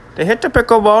 They hit the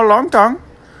pickleball, long time.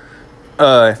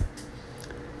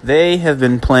 They have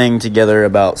been playing together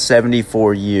about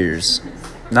 74 years.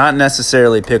 Not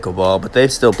necessarily pickleball, but they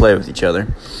still play with each other.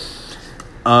 They're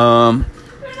not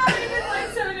even like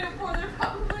 74. They're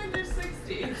probably in their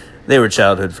 60s. They were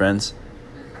childhood friends.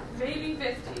 Maybe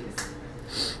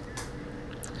 50s.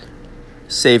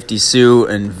 Safety Sue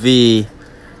and V,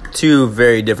 two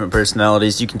very different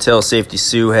personalities. You can tell Safety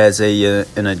Sue has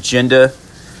an agenda.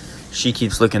 She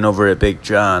keeps looking over at Big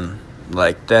John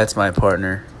like, that's my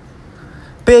partner.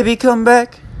 Baby, come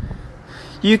back.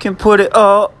 You can put it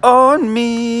all on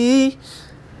me.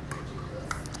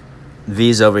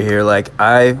 V's over here like,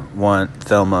 I want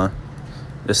Thelma.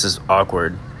 This is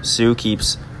awkward. Sue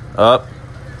keeps up.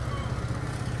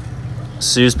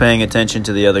 Sue's paying attention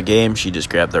to the other game. She just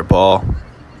grabbed their ball.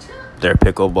 Their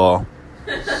pickleball.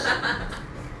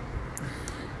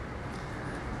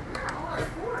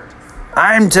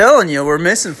 I'm telling you, we're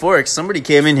missing forks. Somebody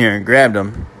came in here and grabbed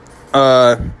them.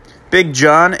 Big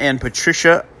John and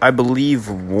Patricia, I believe,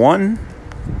 won.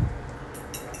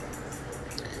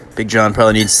 Big John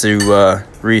probably needs to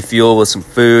refuel with some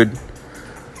food.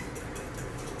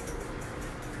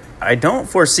 I don't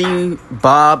foresee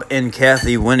Bob and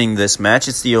Kathy winning this match.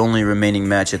 It's the only remaining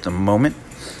match at the moment.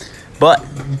 But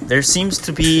there seems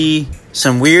to be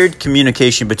some weird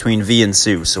communication between V and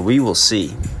Sue, so we will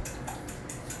see.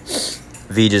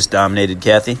 V just dominated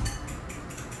Kathy.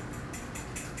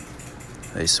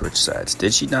 They switched sides.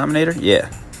 Did she dominate her?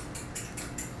 Yeah.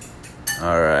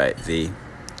 All right, V.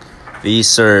 V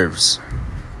serves.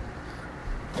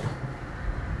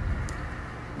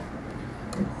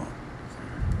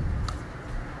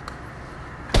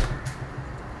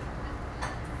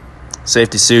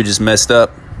 Safety Sue just messed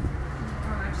up.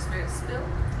 I just made a spill.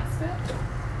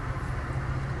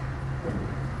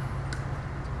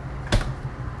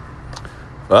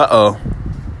 Uh-oh.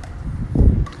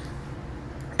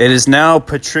 It is now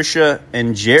Patricia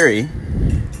and Jerry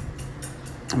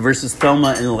versus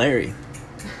Thelma and Larry.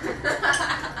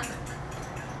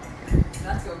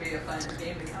 That's going to be a fun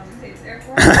game to commentate there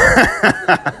for.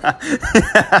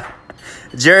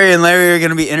 Jerry and Larry are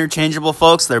going to be interchangeable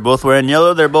folks. They're both wearing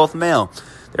yellow. They're both male.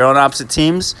 They're on opposite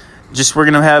teams. Just we're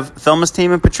going to have Thelma's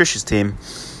team and Patricia's team.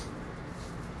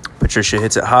 Patricia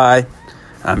hits it high.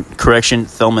 Correction,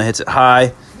 Thelma hits it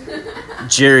high.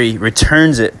 Jerry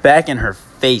returns it back in her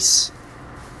face.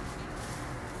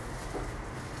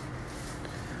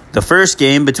 The first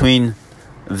game between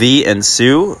V and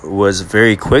Sue was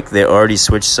very quick. They already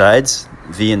switched sides.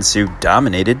 V and Sue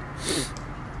dominated.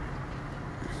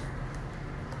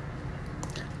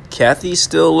 Kathy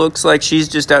still looks like she's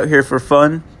just out here for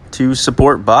fun to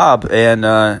support Bob and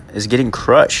is getting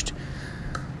crushed.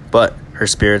 But her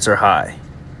spirits are high.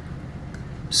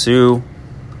 Sue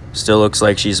still looks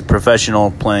like she's a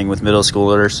professional playing with middle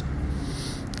schoolers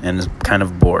and is kind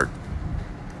of bored.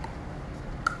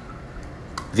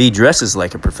 V dresses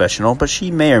like a professional, but she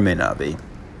may or may not be.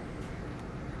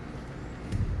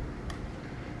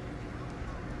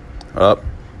 Up.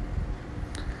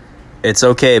 It's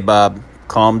okay, Bob.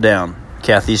 Calm down.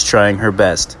 Kathy's trying her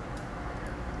best.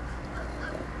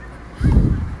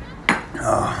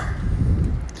 Oh.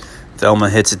 Thelma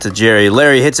hits it to Jerry.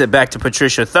 Larry hits it back to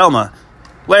Patricia. Thelma.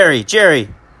 Larry. Jerry.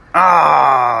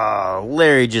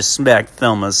 Larry just smacked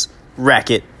Thelma's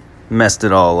racket. Messed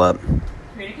it all up.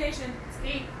 Communication. It's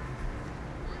key.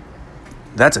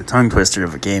 That's a tongue twister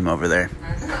of a game over there.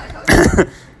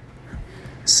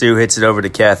 Sue hits it over to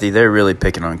Kathy. They're really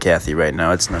picking on Kathy right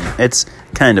now. It's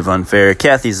kind of unfair.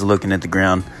 Kathy's looking at the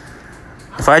ground.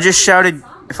 If I just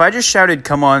shouted,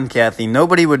 "Come on, Kathy,"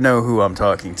 nobody would know who I'm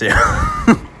talking to.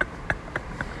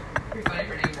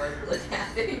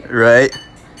 Right?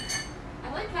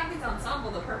 I like Kathy's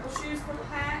ensemble. The purple shoes, purple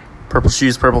hat. Purple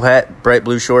shoes, purple hat, bright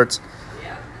blue shorts.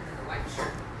 Yeah, and then the white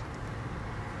shirt.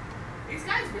 These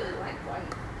guys really like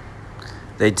white.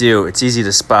 They do. It's easy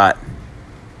to spot.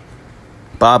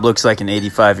 Bob looks like an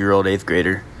 85-year-old 8th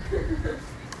grader.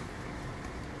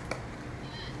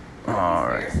 All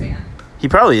right. He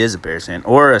probably is a Bears fan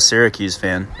or a Syracuse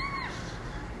fan.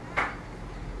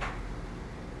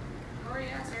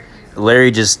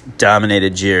 Larry just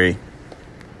dominated Jerry.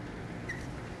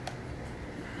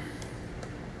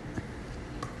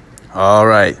 All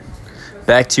right.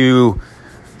 Back to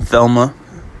Thelma.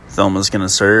 Thelma's going to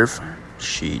serve.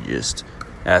 She just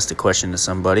asked a question to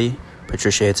somebody.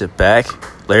 Patricia hits it back.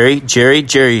 Larry,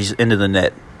 Jerry's into the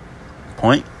net.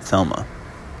 Point, Thelma.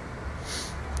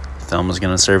 Thelma's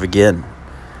going to serve again.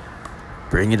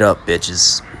 Bring it up,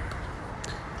 bitches.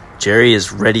 Jerry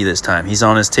is ready this time. He's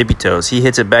on his tippy toes. He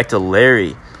hits it back to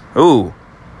Larry. Ooh.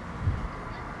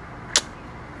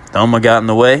 Thelma got in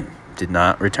the way. Did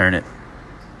not return it.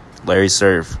 Larry's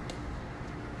serve.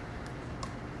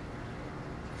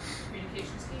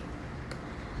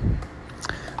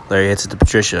 Larry hits it to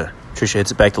Patricia. Patricia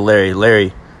hits it back to Larry.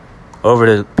 Larry over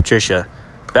to Patricia.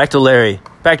 Back to Larry.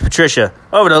 Back to Patricia.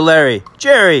 Over to Larry.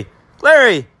 Jerry.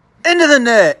 Larry. Into the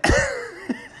net.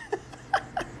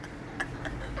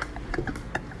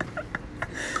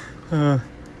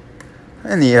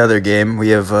 In the other game, we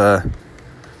have,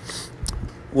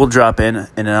 we'll drop in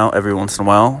and out every once in a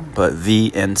while, but V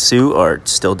and Sue are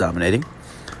still dominating.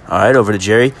 All right, over to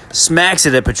Jerry. Smacks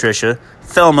it at Patricia.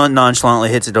 Thelma nonchalantly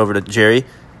hits it over to Jerry.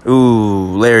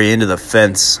 Ooh, Larry into the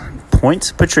fence.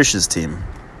 Point Patricia's team.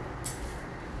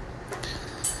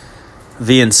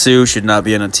 V and Sue should not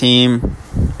be on a team.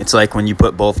 It's like when you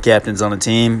put both captains on a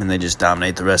team and they just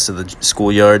dominate the rest of the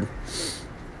schoolyard.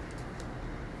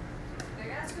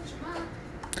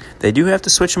 They do have to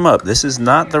switch them up. This is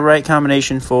not the right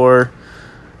combination for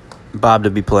Bob to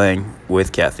be playing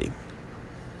with Kathy.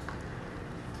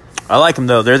 I like them,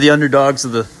 though. They're the underdogs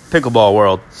of the pickleball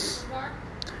world.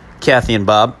 Kathy and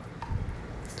Bob.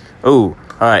 Oh,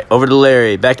 all right. Over to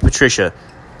Larry. Back to Patricia.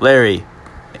 Larry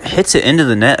hits it into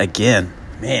the net again.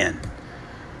 Man.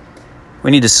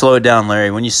 We need to slow it down, Larry.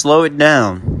 When you slow it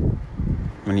down,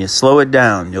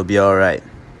 you'll be all right.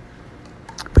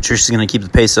 Patricia's going to keep the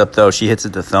pace up, though. She hits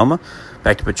it to Thelma.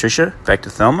 Back to Patricia. Back to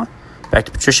Thelma. Back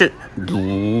to Patricia.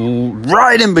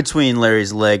 Right in between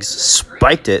Larry's legs.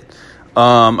 Spiked it.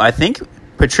 I think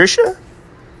Patricia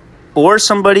or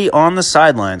somebody on the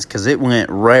sidelines, because it went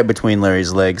right between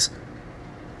Larry's legs.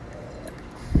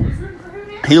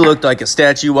 He looked like a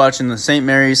statue watching the St.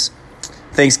 Mary's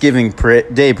Thanksgiving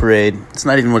Day Parade. It's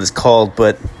not even what it's called,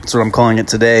 but that's what I'm calling it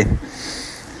today.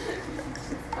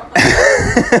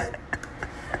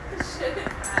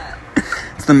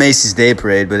 It's the Macy's Day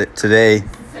Parade, but today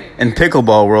in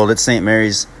pickleball world, it's St.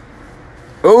 Mary's.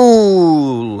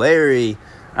 Oh,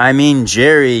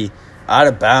 Jerry, out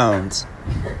of bounds.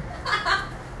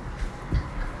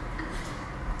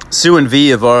 Sue and V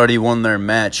have already won their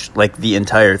match, like the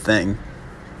entire thing.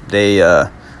 They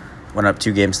went up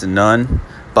 2-0.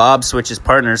 Bob switches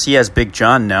partners. He has Big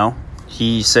John now.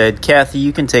 He said, Kathy,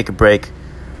 you can take a break.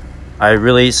 I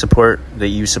really support that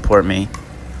you support me.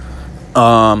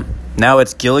 Now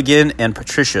it's Gilligan and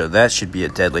Patricia. That should be a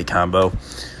deadly combo.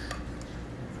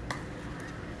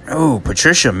 Oh,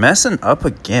 Patricia messing up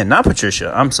again. Not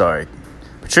Patricia. I'm sorry.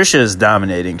 Patricia is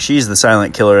dominating. She's the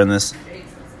silent killer in this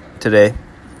today.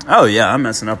 Oh, yeah, I'm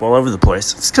messing up all over the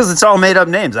place. It's because it's all made-up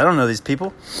names. I don't know these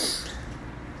people.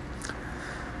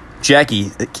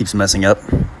 Jackie it keeps messing up.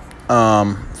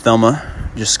 Thelma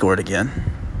just scored again.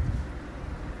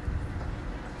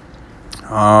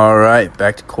 All right,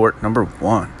 back to court number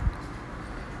 1.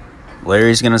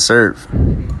 Larry's going to serve.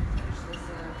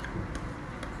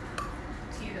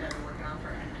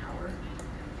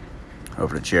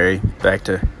 Over to Jerry. Back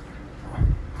to...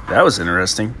 That was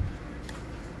interesting.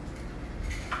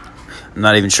 I'm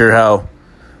not even sure how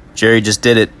Jerry just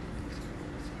did it.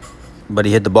 But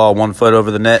he hit the ball 1 foot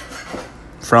over the net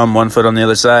from 1 foot on the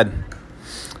other side.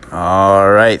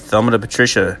 All right, Thelma to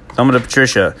Patricia. Thelma to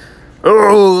Patricia.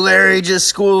 Oh, Larry just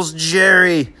schools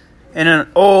Jerry in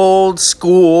an old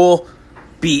school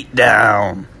beat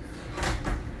down.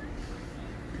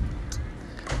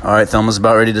 All right, Thelma's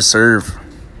about ready to serve.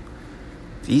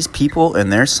 These people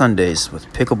and their Sundays with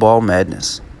pickleball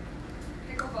madness.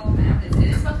 Pickleball madness. It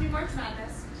is supposed to be March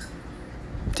Madness.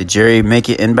 Did Jerry make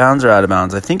it inbounds or out of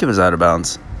bounds? I think it was out of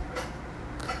bounds.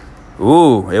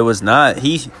 Ooh, it was not.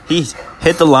 He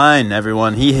hit the line,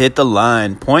 everyone. He hit the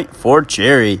line. Point for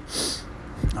Jerry.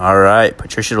 All right,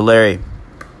 Patricia to Larry.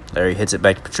 Larry hits it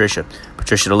back to Patricia.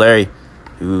 Patricia to Larry.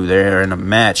 Ooh, they're in a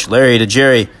match. Larry to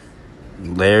Jerry.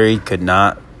 Larry could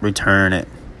not return it.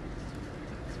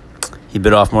 He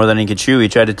bit off more than he could chew. He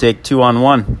tried to take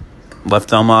 2-on-1. Left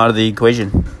Thelma out of the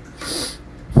equation.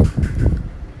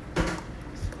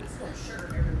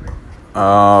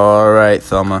 All right,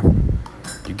 Thelma.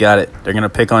 You got it. They're going to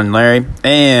pick on Larry.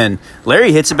 And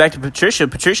Larry hits it back to Patricia.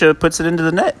 Patricia puts it into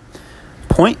the net.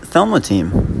 Point Thelma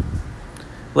team.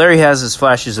 Larry has his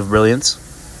flashes of brilliance.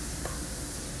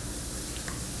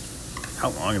 How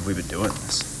long have we been doing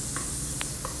this?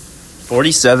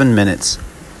 47 minutes.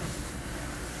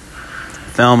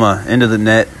 Thelma into the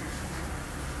net.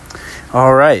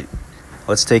 All right.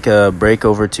 Let's take a break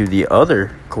over to the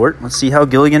other court. Let's see how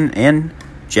Gilligan and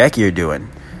Jackie are doing.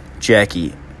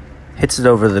 Jackie hits it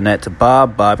over the net to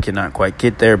Bob. Bob cannot quite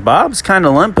get there. Bob's kind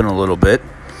of limping a little bit.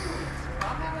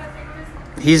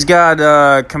 He's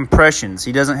got compressions.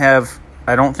 He doesn't have...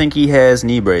 I don't think he has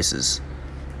knee braces.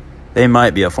 They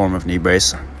might be a form of knee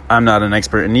brace. I'm not an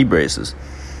expert in knee braces.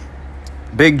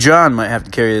 Big John might have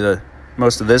to carry the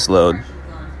most of this load.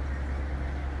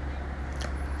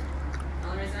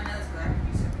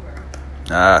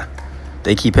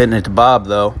 They keep hitting it to Bob,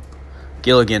 though.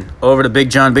 Gilligan over to Big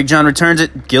John. Big John returns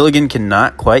it. Gilligan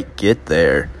cannot quite get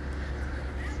there.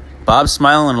 Bob's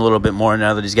smiling a little bit more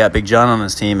now that he's got Big John on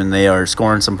his team and they are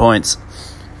scoring some points.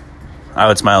 I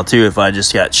would smile, too, if I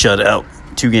just got shut out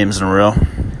 2 games in a row.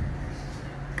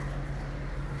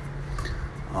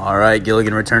 All right,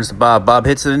 Gilligan returns to Bob. Bob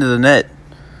hits it into the net.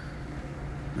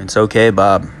 It's okay,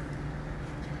 Bob.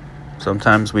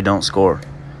 Sometimes we don't score.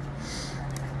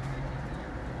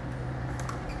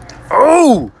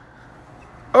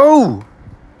 Oh!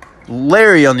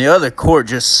 Larry on the other court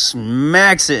just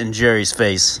smacks it in Jerry's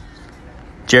face.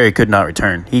 Jerry could not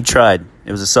return. He tried.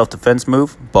 It was a self-defense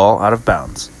move. Ball out of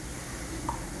bounds.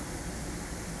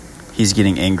 He's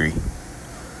getting angry.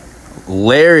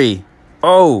 Larry.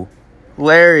 Oh,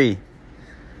 Larry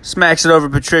smacks it over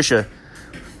Patricia.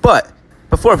 But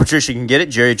before Patricia can get it,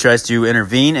 Jerry tries to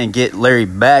intervene and get Larry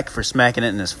back for smacking it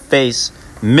in his face.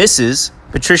 Misses.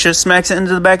 Patricia smacks it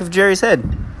into the back of Jerry's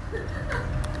head.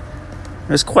 It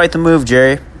was quite the move,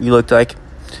 Jerry. You looked like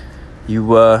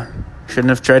you shouldn't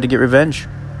have tried to get revenge.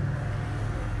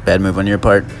 Bad move on your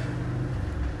part.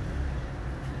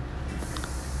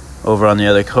 Over on the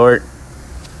other court,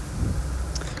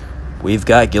 we've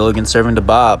got Gilligan serving to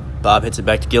Bob. Bob hits it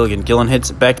back to Gilligan. Gilligan hits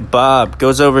it back to Bob.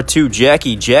 Goes over to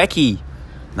Jackie. Jackie,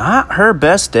 not her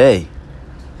best day.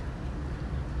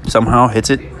 Somehow hits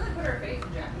it.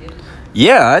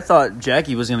 Yeah, I thought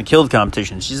Jackie was going to kill the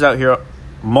competition. She's out here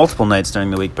multiple nights during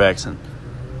the week practicing.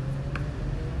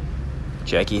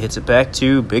 Jackie hits it back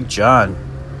to Big John.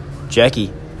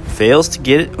 Jackie fails to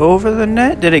get it over the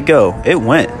net. Did it go? It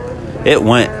went. It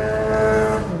went.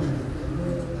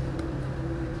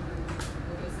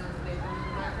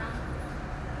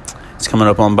 It's coming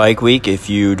up on Bike Week. If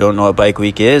you don't know what Bike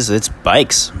Week is, it's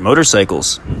bikes,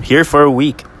 motorcycles, here for a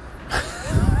week.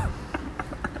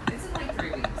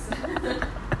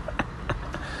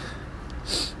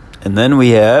 And then we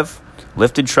have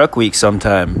Lifted Truck Week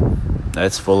sometime.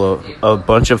 That's full of a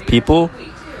bunch of people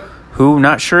who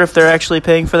not sure if they're actually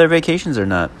paying for their vacations or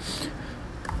not.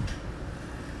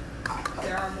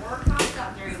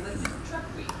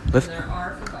 There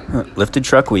are for bike week. Lifted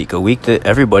Truck Week, a week that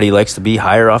everybody likes to be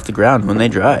higher off the ground when they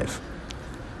drive.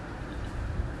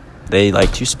 They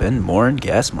like to spend more in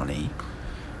gas money.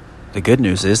 The good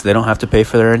news is they don't have to pay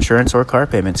for their insurance or car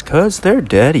payments because their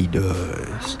daddy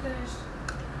does.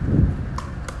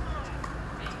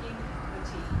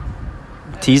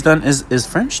 Tea's done? Is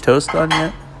French toast done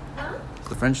yet? Is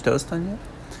the French toast done yet?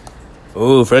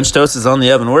 Oh, French toast is on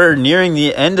the oven. We're nearing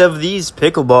the end of these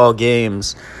pickleball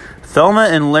games. Thelma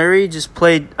and Larry just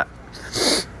played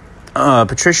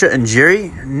Patricia and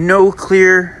Jerry. No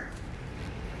clear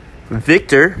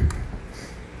victor.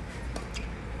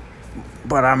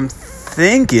 But I'm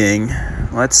thinking,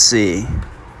 let's see.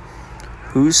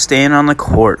 Who's staying on the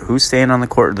court?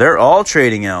 They're all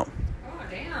trading out. Oh,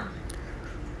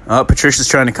 damn. Patricia's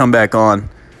trying to come back on.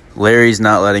 Larry's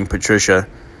not letting Patricia.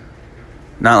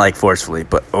 Not like forcefully,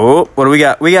 but what do we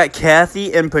got? We got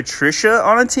Kathy and Patricia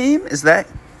on a team? Is that?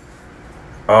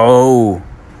 Oh,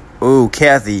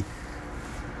 Kathy.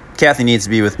 Kathy needs to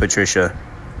be with Patricia.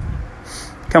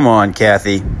 Come on,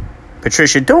 Kathy.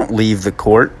 Patricia, don't leave the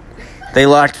court. They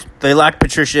locked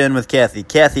Patricia in with Kathy.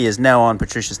 Kathy is now on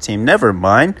Patricia's team. Never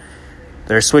mind.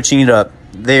 They're switching it up.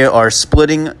 They are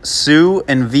splitting Sue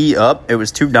and V up. It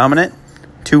was too dominant,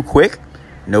 too quick.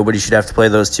 Nobody should have to play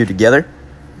those two together.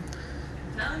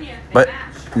 But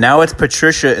now it's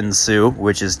Patricia and Sue,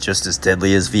 which is just as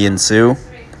deadly as V and Sue.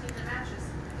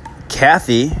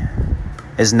 Kathy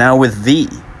is now with V.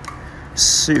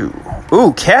 Sue.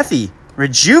 Ooh, Kathy,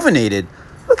 rejuvenated.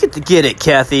 Get it,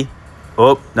 Kathy.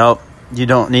 Oh, no, you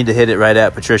don't need to hit it right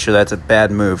at Patricia. That's a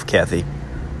bad move, Kathy.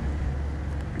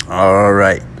 All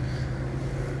right.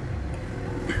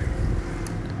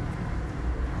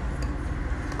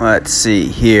 Let's see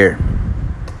here.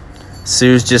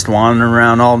 Sue's just wandering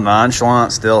around all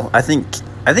nonchalant still. I think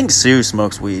Sue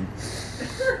smokes weed.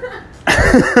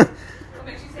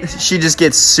 She just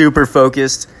gets super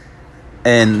focused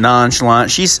and nonchalant.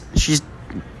 She's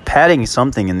patting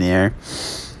something in the air.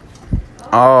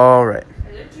 All right.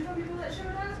 Are there two people that showed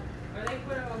up? Or they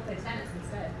put them play tennis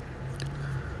instead?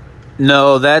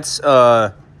 No, that's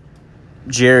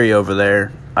Jerry over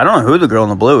there. I don't know who the girl in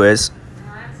the blue is. No,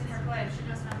 I haven't seen her play. She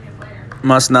must not be a player.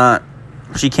 Must not.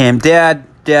 She came. Dad,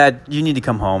 you need to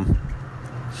come home.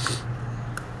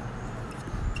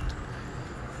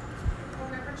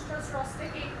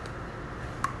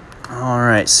 All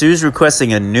right. Sue's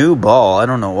requesting a new ball. I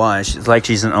don't know why. She's like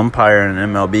she's an umpire in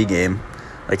an MLB game.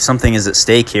 Like something is at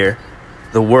stake here.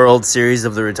 The World Series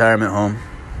of the retirement home.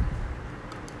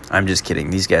 I'm just kidding.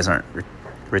 These guys aren't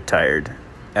retired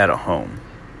at a home.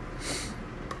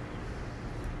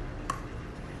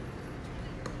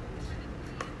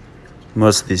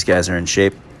 Most of these guys are in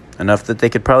shape enough that they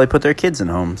could probably put their kids in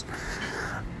homes.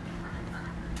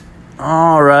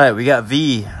 All right, we got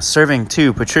V serving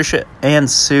to Patricia and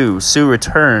Sue. Sue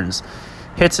returns,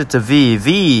 hits it to V.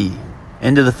 V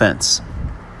into the fence.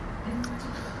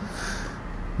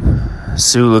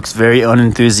 Sue looks very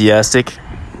unenthusiastic.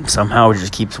 Somehow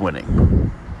just keeps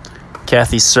winning.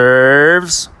 Kathy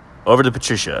serves over to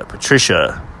Patricia.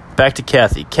 Patricia back to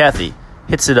Kathy. Kathy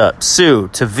hits it up. Sue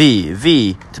to V.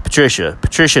 V to Patricia.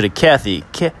 Patricia to Kathy.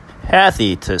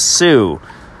 Kathy to Sue.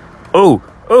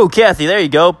 Oh, Kathy, there you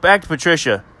go. Back to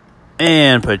Patricia.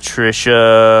 And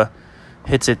Patricia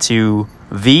hits it to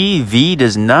V. V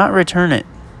does not return it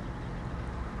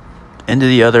into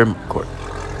the other court.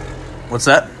 What's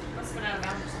that?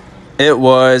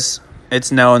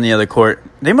 It's now in the other court.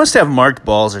 They must have marked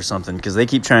balls or something because they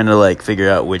keep trying to figure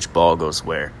out which ball goes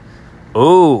where.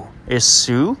 Oh, is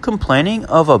Sue complaining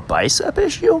of a bicep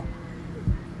issue?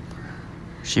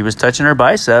 She was touching her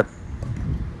bicep.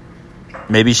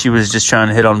 Maybe she was just trying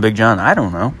to hit on Big John. I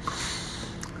don't know.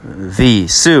 V,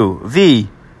 Sue,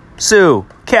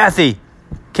 Kathy.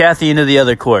 Kathy into the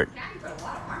other court.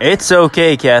 It's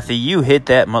okay, Kathy. You hit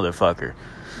that motherfucker.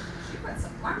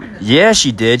 Yeah,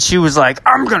 she did. She was like,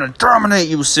 I'm going to dominate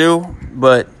you, Sue.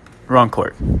 But wrong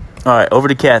court. All right, over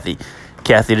to Kathy.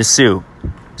 Kathy to Sue.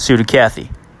 Sue to Kathy.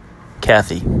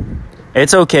 Kathy.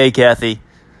 It's okay, Kathy.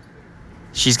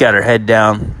 She's got her head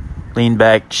down. Lean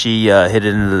back. She hit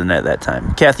it into the net that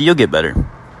time. Kathy, you'll get better.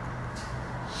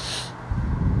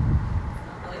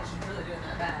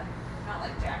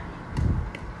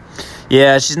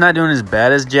 Yeah, she's not doing as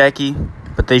bad as Jackie,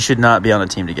 but they should not be on a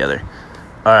team together.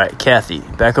 All right, Kathy.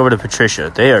 Back over to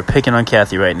Patricia. They are picking on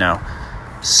Kathy right now.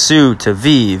 Sue to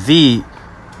V. V.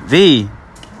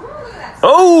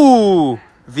 Oh!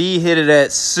 V hit it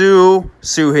at Sue.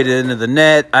 Sue hit it into the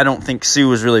net. I don't think Sue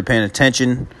was really paying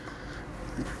attention.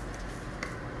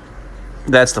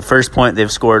 That's the first point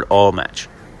they've scored all match.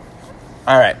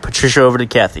 All right, Patricia over to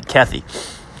Kathy. Kathy.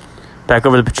 Back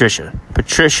over to Patricia.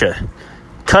 Patricia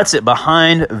cuts it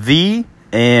behind V,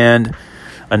 and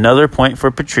another point for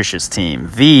Patricia's team.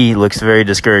 V looks very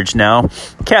discouraged now.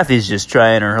 Kathy's just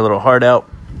trying her little heart out.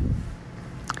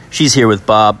 She's here with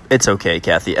Bob. It's okay,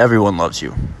 Kathy. Everyone loves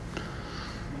you.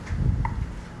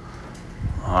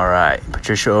 All right.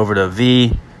 Patricia over to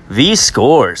V. V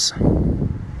scores.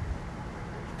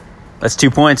 That's 2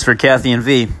 points for Kathy and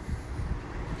V.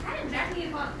 How did Jackie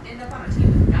end up on a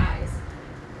team with guys?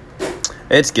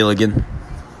 It's Gilligan.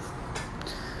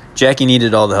 Jackie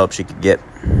needed all the help she could get.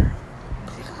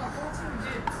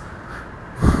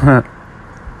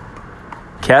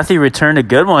 Kathy returned a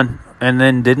good one and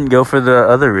then didn't go for the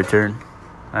other return.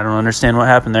 I don't understand what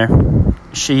happened there.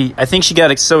 I think she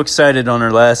got so excited on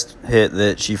her last hit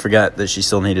that she forgot that she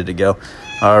still needed to go.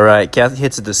 All right, Kathy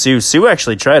hits it to Sue. Sue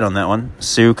actually tried on that one.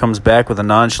 Sue comes back with a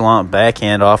nonchalant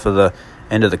backhand off of the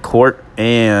end of the court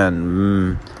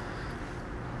and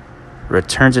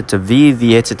returns it to V.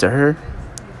 V hits it to her.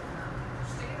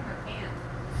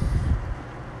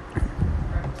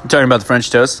 You talking about the French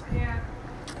toast? Yeah.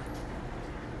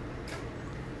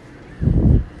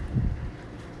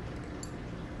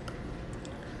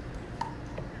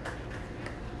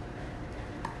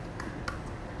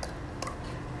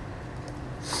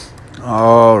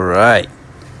 All right.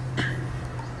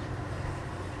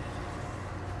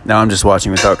 Now I'm just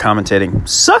watching without commentating.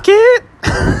 Suck it!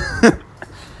 Not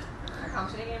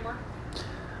commentating anymore?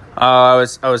 I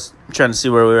was trying to see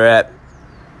where we were at.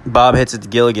 Bob hits it to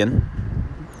Gilligan.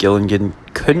 Gilligan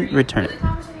couldn't return it. Are you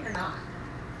really commentating or not?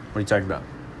 What are you talking about?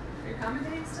 Are you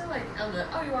commentating still?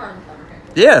 You are on the phone,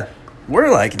 okay. Yeah,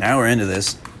 we're like an hour into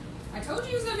this. I told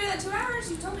you was going to be that 2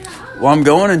 hours. You told me not. Well, I'm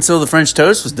going until the French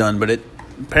toast was done, but it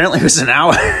apparently was an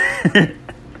hour. Well, I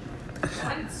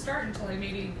didn't start until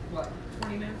maybe,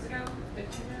 20 minutes ago?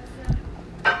 15 minutes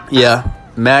ago? Yeah,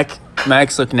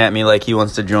 Mac's looking at me like he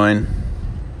wants to join.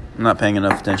 I'm not paying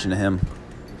enough attention to him.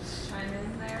 Chime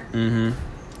in there. Mm-hmm.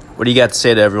 What do you got to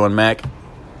say to everyone, Mac?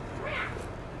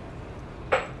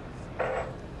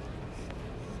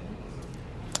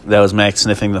 That was Mac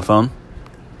sniffing the phone.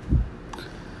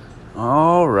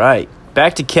 All right.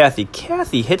 Back to Kathy.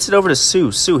 Kathy hits it over to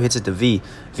Sue. Sue hits it to V.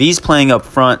 V's playing up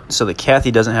front so that Kathy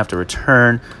doesn't have to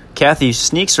return. Kathy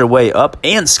sneaks her way up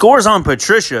and scores on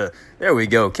Patricia. There we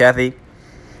go, Kathy.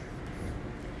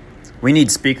 We need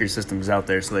speaker systems out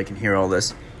there so they can hear all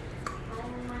this. Oh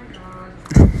my god.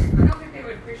 I don't think they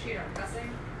would appreciate our cussing.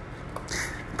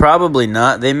 Probably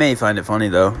not. They may find it funny,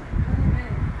 though.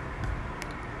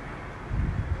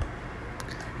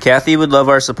 Kathy would love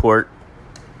our support.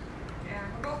 Yeah,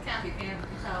 we're both Kathy fans,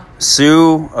 so.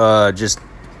 Sue just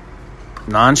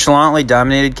nonchalantly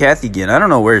dominated Kathy again. I don't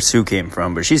know where Sue came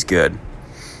from, but she's good.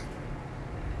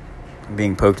 I'm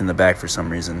being poked in the back for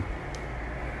some reason.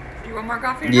 Do you want more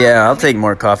coffee? Yeah, I'll take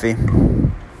more coffee. I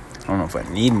don't know if I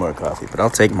need more coffee, but I'll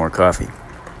take more coffee.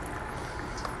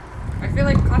 I feel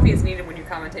like coffee is needed when you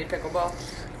commentate pickleball.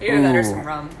 Either that or some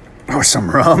rum. Or some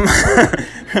rum.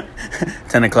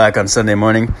 10 o'clock on Sunday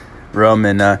morning. Rum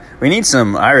and we need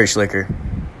some Irish liquor.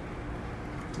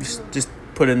 Just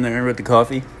put in there with the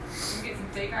coffee. You can get some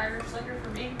fake Irish liquor for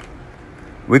me.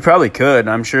 We probably could.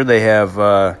 I'm sure they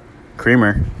have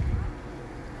creamer.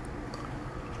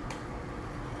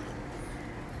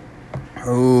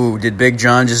 Oh, did Big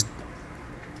John just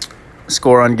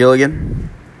score on Gilligan?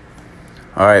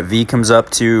 All right, V comes up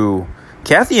to...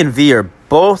 Kathy and V are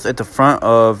both at the front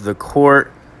of the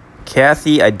court.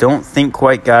 Kathy, I don't think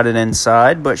quite got it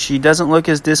inside, but she doesn't look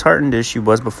as disheartened as she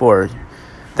was before.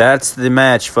 That's the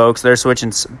match, folks. They're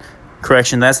switching...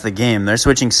 Correction, that's the game. They're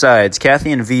switching sides.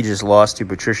 Kathy and V just lost to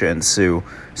Patricia and Sue.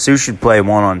 Sue should play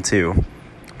 1-on-2.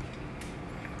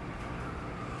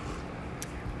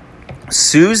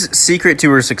 Sue's secret to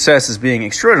her success is being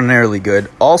extraordinarily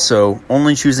good. Also,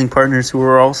 only choosing partners who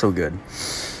are also good.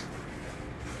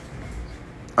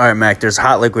 All right, Mac, there's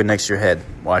hot liquid next to your head.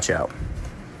 Watch out.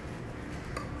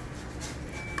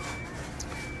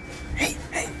 Hey,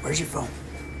 where's your phone?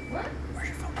 What? Where's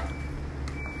your phone?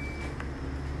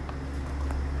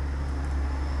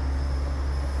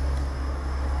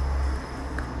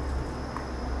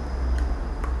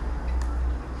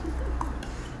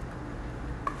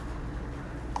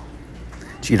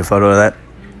 Did you get a photo of that?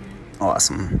 Mm-hmm.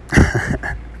 Awesome.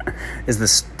 Is the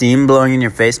steam blowing in your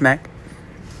face, Mac?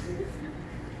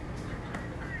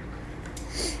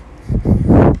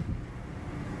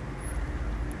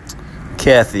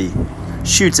 Kathy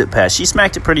shoots it past. She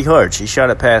smacked it pretty hard. She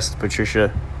shot it past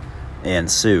Patricia and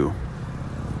Sue.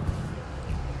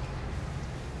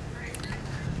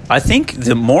 I think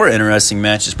the more interesting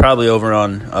match is probably over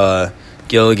on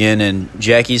Gilligan and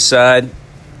Jackie's side.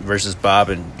 versus Bob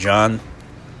and John.